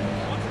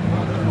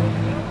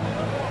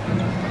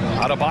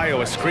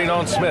 Adebayo, a screen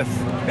on Smith.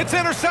 It's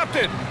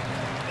intercepted.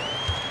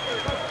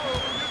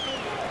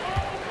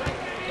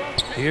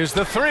 Here's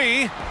the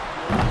 3.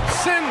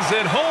 Sends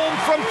it home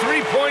from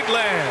three-point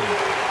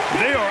land.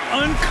 They are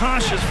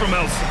unconscious from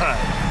outside,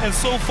 and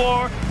so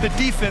far, the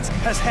defense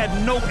has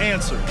had no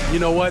answer. You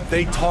know what?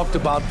 They talked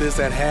about this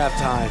at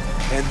halftime,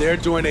 and they're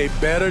doing a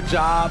better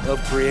job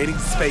of creating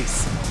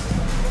space.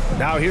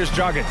 Now here's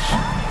Dragic.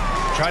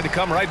 Tried to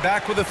come right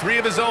back with a 3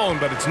 of his own,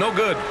 but it's no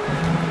good.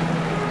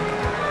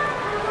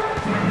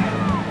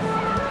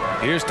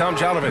 Here's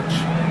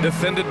Tomljanovic,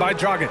 defended by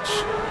Dragic.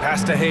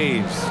 Pass to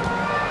Hayes.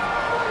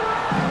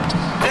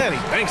 And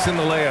he banks in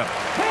the layup.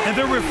 And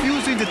they're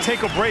refusing to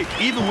take a break,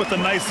 even with a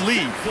nice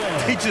lead.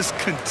 They just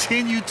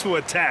continue to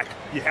attack.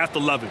 You have to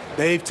love it.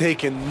 They've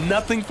taken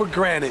nothing for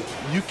granted.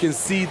 You can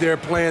see they're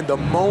playing the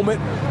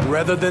moment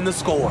rather than the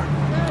score.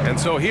 And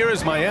so here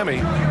is Miami,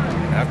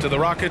 after the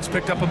Rockets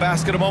picked up a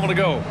basket a moment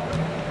ago.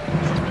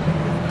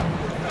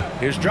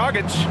 Here's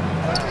Dragic.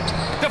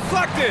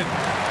 Deflected.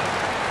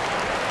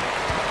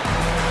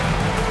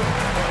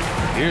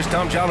 Here's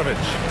Tomljanovic.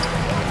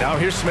 Now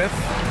here's Smith,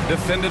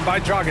 defended by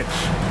Dragic.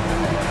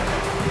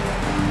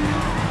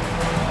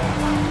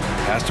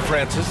 Pass to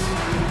Francis.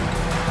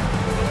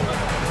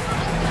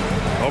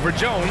 Over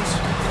Jones.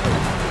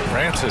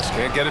 Francis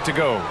can't get it to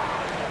go.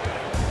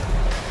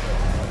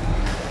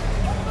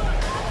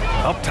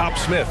 Up top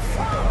Smith.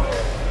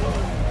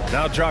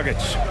 Now Dragic.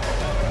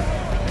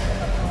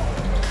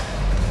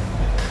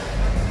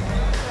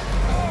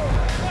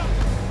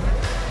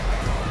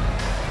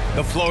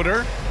 The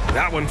floater.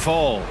 That one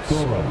falls.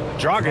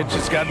 Dragic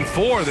has gotten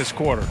 4 this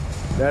quarter.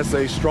 That's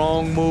a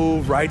strong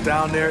move right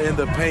down there in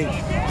the paint.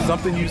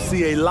 Something you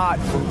see a lot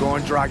from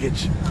Goran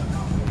Dragic.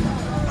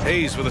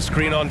 Hayes with a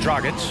screen on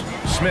Dragic.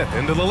 Smith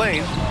into the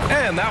lane.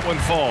 And that one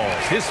falls.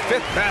 His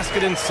 5th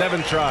basket in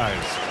 7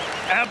 tries.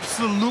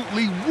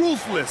 Absolutely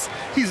ruthless.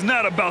 He's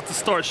not about to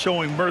start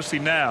showing mercy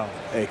now.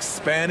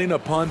 Expanding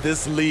upon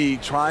this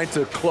lead, trying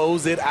to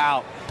close it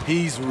out.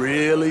 He's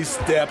really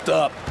stepped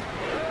up.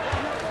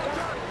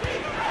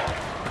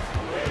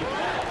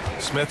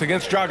 Smith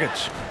against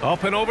Dragic.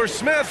 Up and over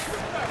Smith.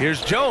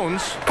 Here's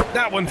Jones.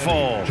 That one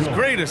falls.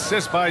 Great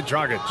assist by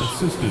Dragic.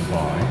 Assisted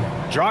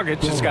by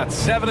Dragic has got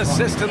 7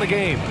 assists in the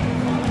game.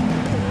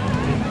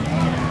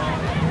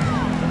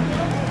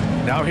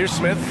 Now here's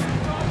Smith.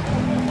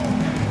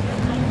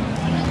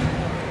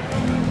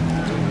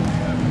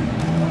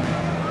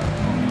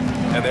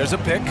 And there's a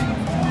pick.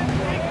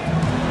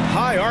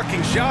 High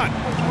arcing shot.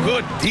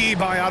 Good D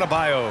by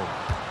Adebayo.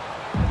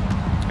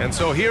 And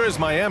so here is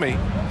Miami.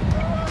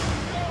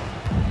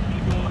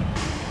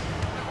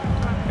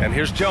 And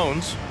here's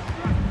Jones.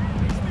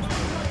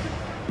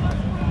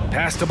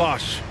 Pass to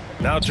Bosch.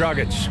 Now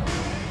Dragic.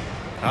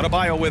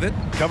 Adebayo with it.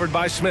 Covered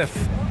by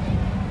Smith.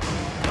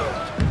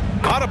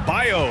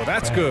 Adebayo,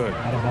 that's good.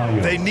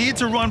 They need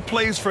to run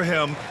plays for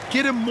him,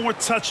 get him more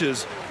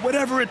touches,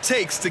 whatever it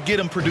takes to get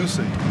him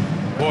producing.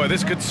 Boy,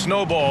 this could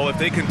snowball if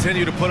they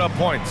continue to put up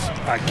points.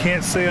 I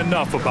can't say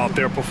enough about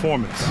their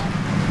performance.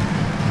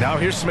 Now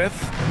here's Smith.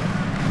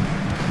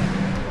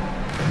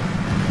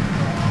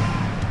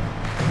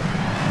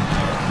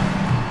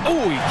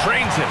 Oh, he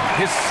drains it.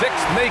 His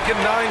 6th make in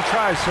 9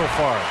 tries so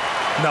far.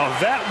 Now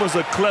that was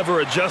a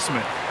clever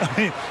adjustment. I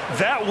mean,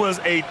 that was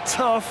a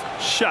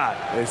tough shot.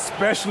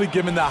 Especially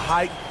given the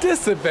height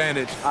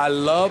disadvantage. I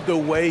love the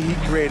way he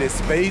created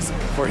space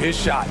for his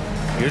shot.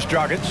 Here's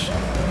Dragic.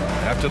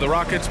 After the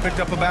Rockets picked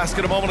up a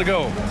basket a moment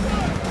ago.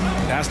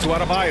 Pass to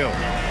Adebayo.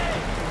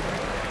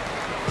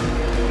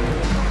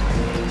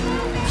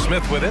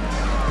 Smith with it.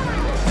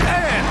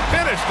 And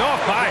finished off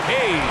by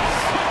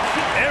Hayes.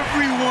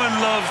 Everyone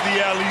loves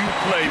the alley-oop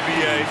play,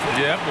 B.A.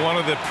 Yep, one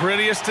of the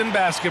prettiest in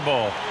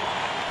basketball.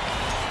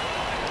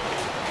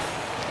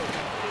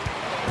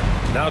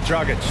 Now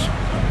Dragic.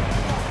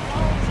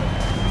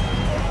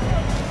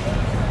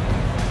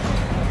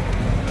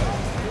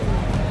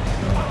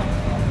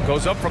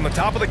 Goes up from the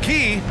top of the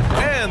key,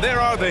 and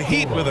there are the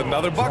Heat with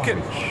another bucket.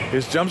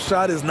 His jump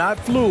shot is not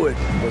fluid,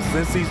 but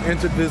since he's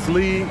entered this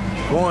league,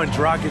 Goran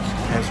Dragic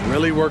has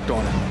really worked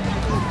on it.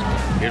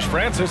 Here's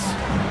Francis,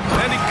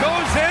 and he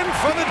goes in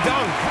for the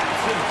dunk.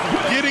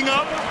 Getting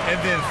up and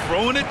then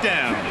throwing it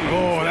down.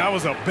 Oh, that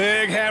was a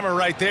big hammer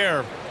right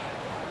there.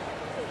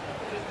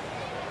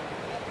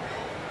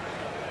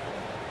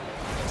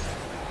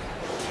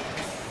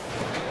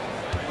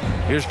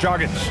 Here's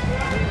Dragic.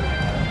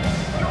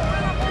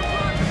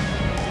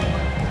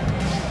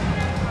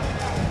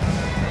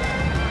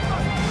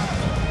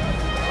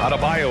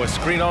 Adebayo, a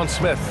screen on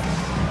Smith.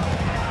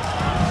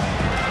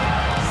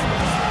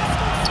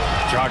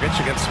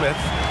 Dragic against Smith.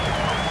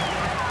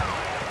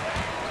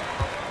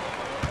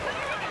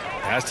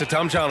 Pass to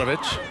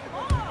Tomljanovic.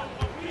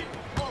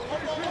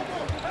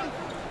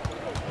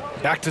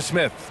 Back to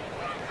Smith.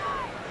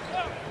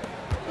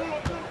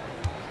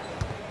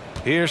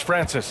 Here's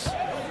Francis.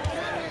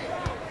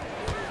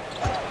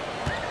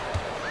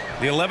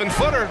 The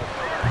 11-footer.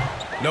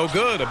 No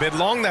good. A bit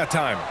long that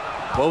time.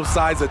 Both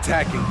sides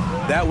attacking.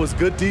 That was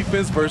good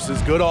defense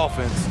versus good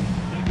offense.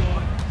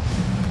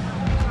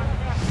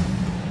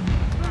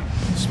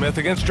 Smith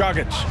against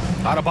Dragic.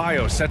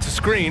 Adebayo sets a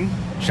screen.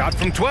 Shot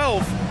from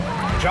 12.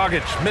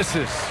 Dragic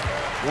misses.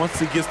 Once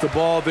he gets the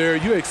ball there,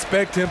 you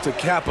expect him to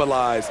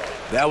capitalize.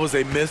 That was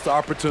a missed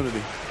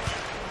opportunity.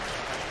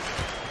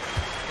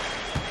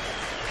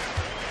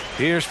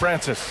 Here's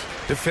Francis,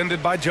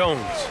 defended by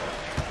Jones.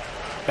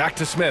 Back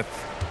to Smith.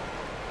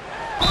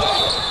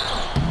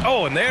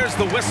 Oh, and there's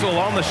the whistle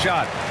on the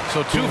shot.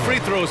 So 2 free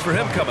throws for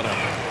him coming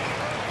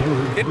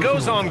up. It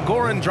goes on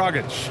Goran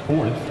Dragic.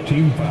 4th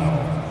team foul.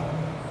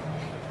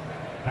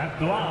 At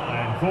the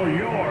line for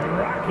your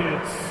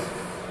Rockets,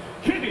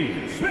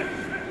 Kenny Smith.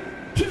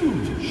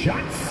 2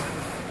 shots.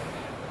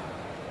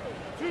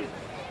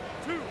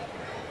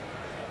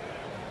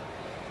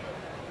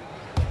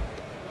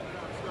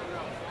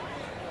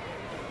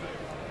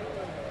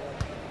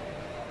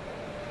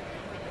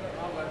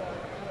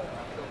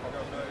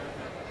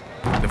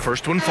 The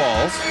first one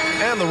falls,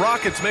 and the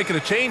Rockets making a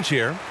change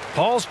here.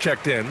 Paul's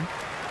checked in.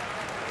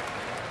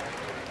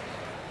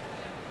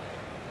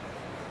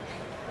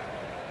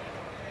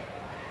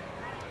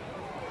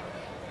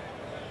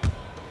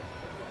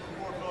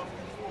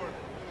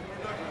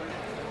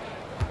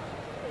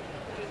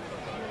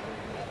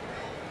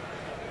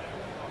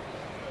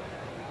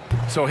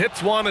 So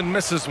hits one and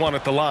misses one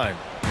at the line.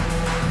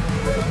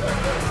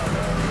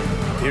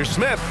 Here's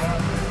Smith.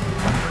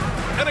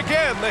 And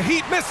again, the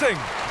Heat missing.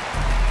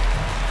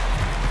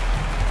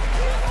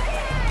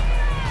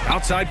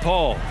 Outside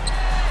Paul.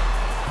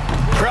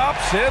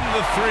 Drops in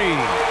the 3.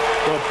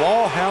 The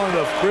ball handling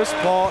of Chris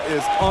Paul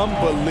is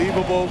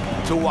unbelievable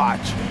to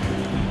watch.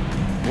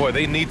 Boy,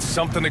 they need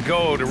something to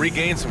go to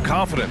regain some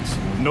confidence.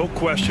 No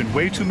question.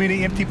 Way too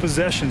many empty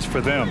possessions for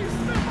them.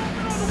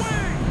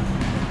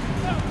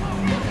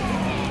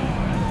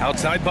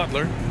 Outside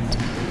Butler.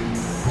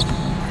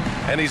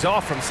 And he's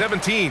off from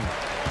 17.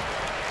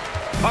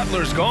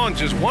 Butler's gone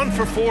just 1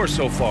 for 4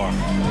 so far.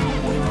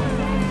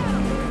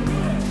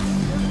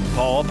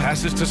 Paul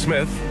passes to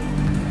Smith.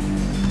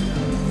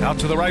 Out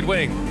to the right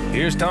wing.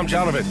 Here's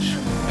Tomljanovic.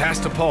 Pass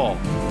to Paul.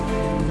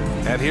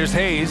 And here's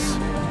Hayes.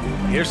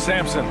 Here's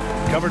Sampson.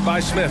 Covered by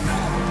Smith.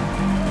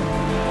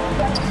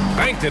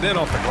 Banked it in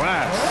off the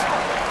glass.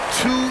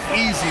 too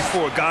easy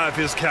for a guy of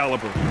his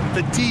caliber.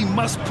 The D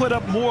must put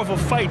up more of a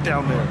fight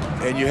down there.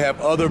 And you have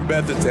other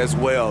methods as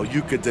well.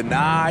 You could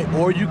deny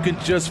or you can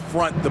just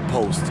front the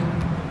post.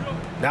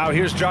 Now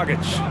here's Dragic.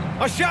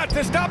 A shot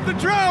to stop the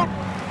drought.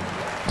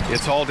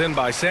 It's hauled in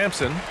by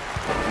Sampson.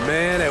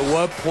 Man, at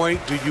what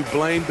point do you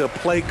blame the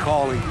play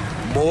calling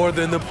more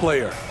than the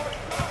player?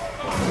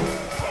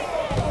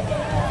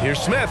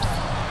 Here's Smith.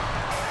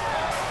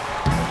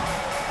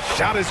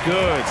 Shot is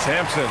good,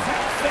 Sampson.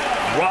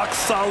 Rock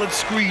solid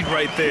screen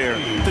right there.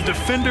 The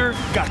defender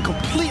got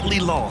completely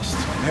lost.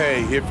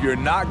 Hey, if you're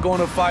not going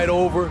to fight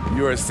over,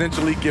 you're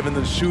essentially giving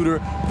the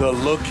shooter the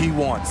look he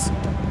wants.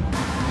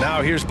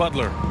 Now here's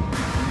Butler.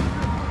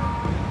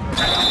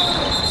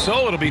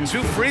 So it'll be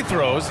 2 free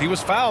throws. He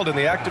was fouled in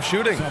the act of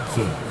shooting.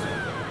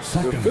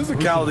 The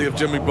physicality of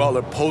Jimmy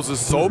Butler poses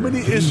so many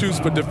issues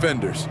for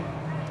defenders.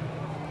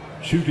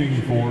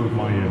 Shooting for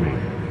Miami,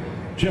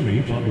 Jimmy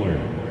Butler,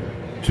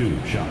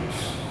 2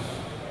 shots.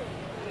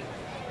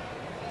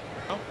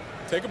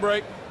 Take a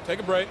break. Take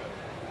a break.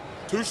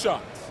 2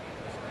 shots.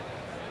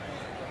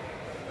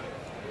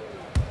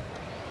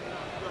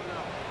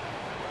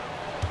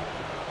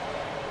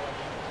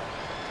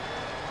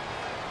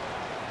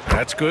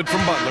 That's good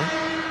from Butler.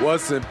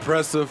 What's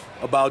impressive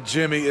about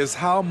Jimmy is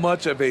how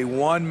much of a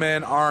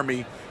one-man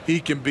army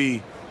he can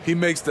be. He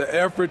makes the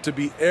effort to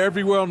be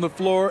everywhere on the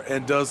floor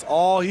and does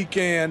all he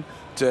can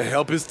to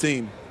help his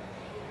team.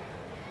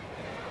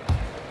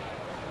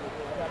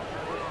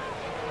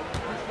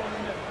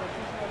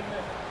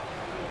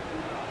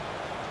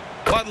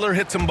 Butler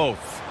hits them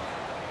both.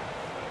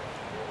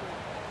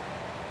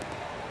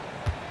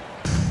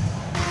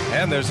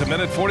 And there's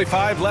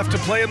 1:45 left to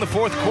play in the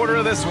 4th quarter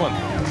of this one.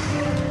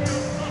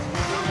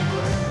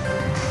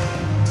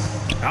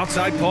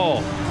 Outside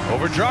Paul,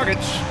 over Dragic.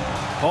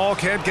 Paul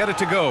can't get it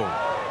to go.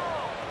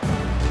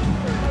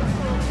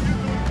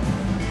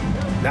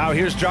 Now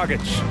here's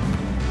Dragic.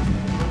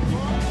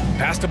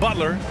 Pass to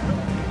Butler.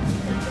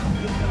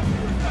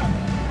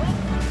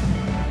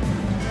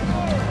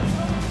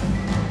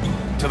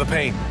 To the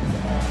paint.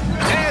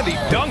 And he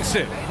dunks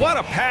it. What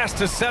a pass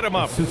to set him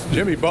up.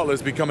 Jimmy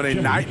Butler's becoming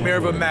a nightmare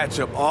of a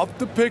matchup. Off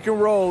the pick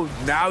and roll,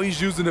 now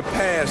he's using the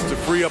pass to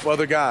free up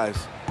other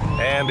guys.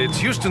 And it's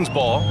Houston's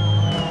ball.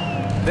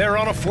 They're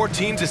on a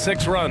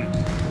 14-6 run.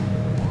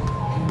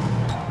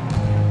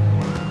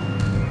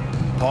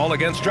 Paul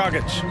against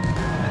Dragic.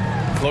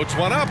 Floats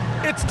one up.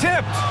 It's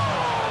tipped.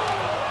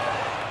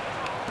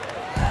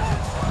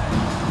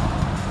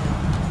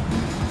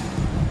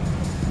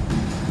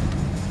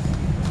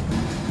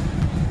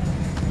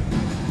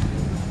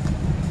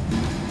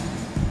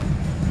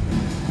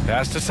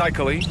 Pass to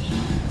Cycli.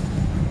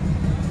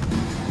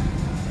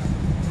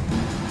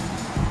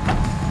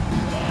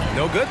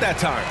 No good that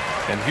time.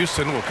 And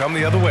Houston will come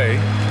the other way.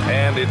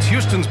 And it's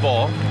Houston's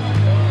ball.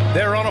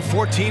 They're on a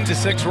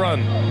 14-6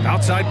 run.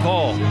 Outside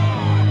Paul.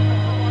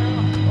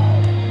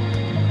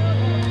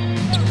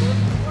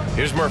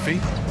 Here's Murphy.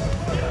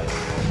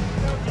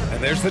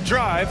 And there's the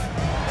drive.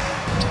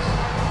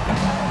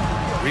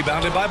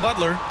 Rebounded by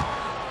Butler.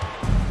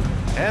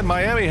 And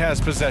Miami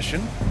has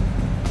possession.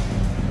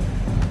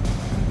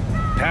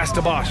 Pass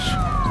to Bosch.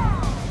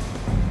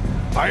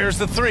 Fires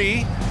the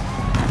 3.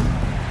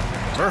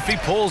 Murphy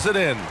pulls it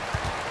in.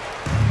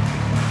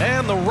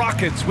 And the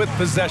Rockets with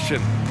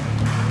possession.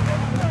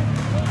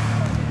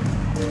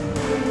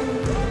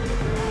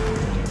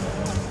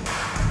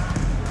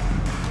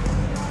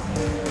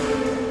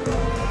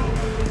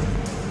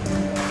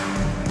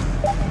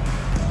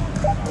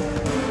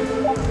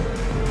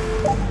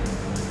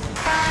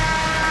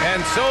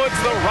 And so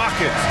it's the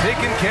Rockets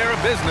taking care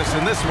of business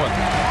in this one.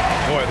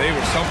 Boy, they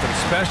were something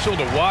special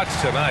to watch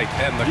tonight,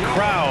 and the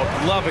crowd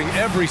loving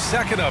every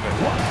second of it.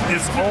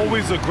 It's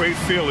always a great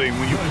feeling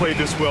when you play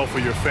this well for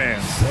your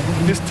fans.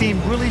 This team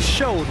really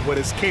showed what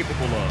it's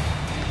capable of.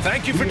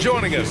 Thank you for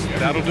joining us.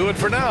 That'll do it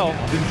for now.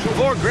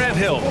 For Grant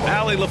Hill,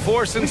 Allie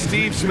LaForce, and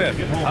Steve Smith,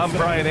 I'm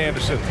Brian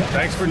Anderson.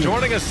 Thanks for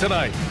joining us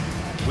tonight.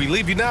 We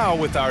leave you now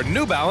with our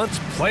New Balance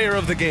Player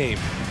of the Game.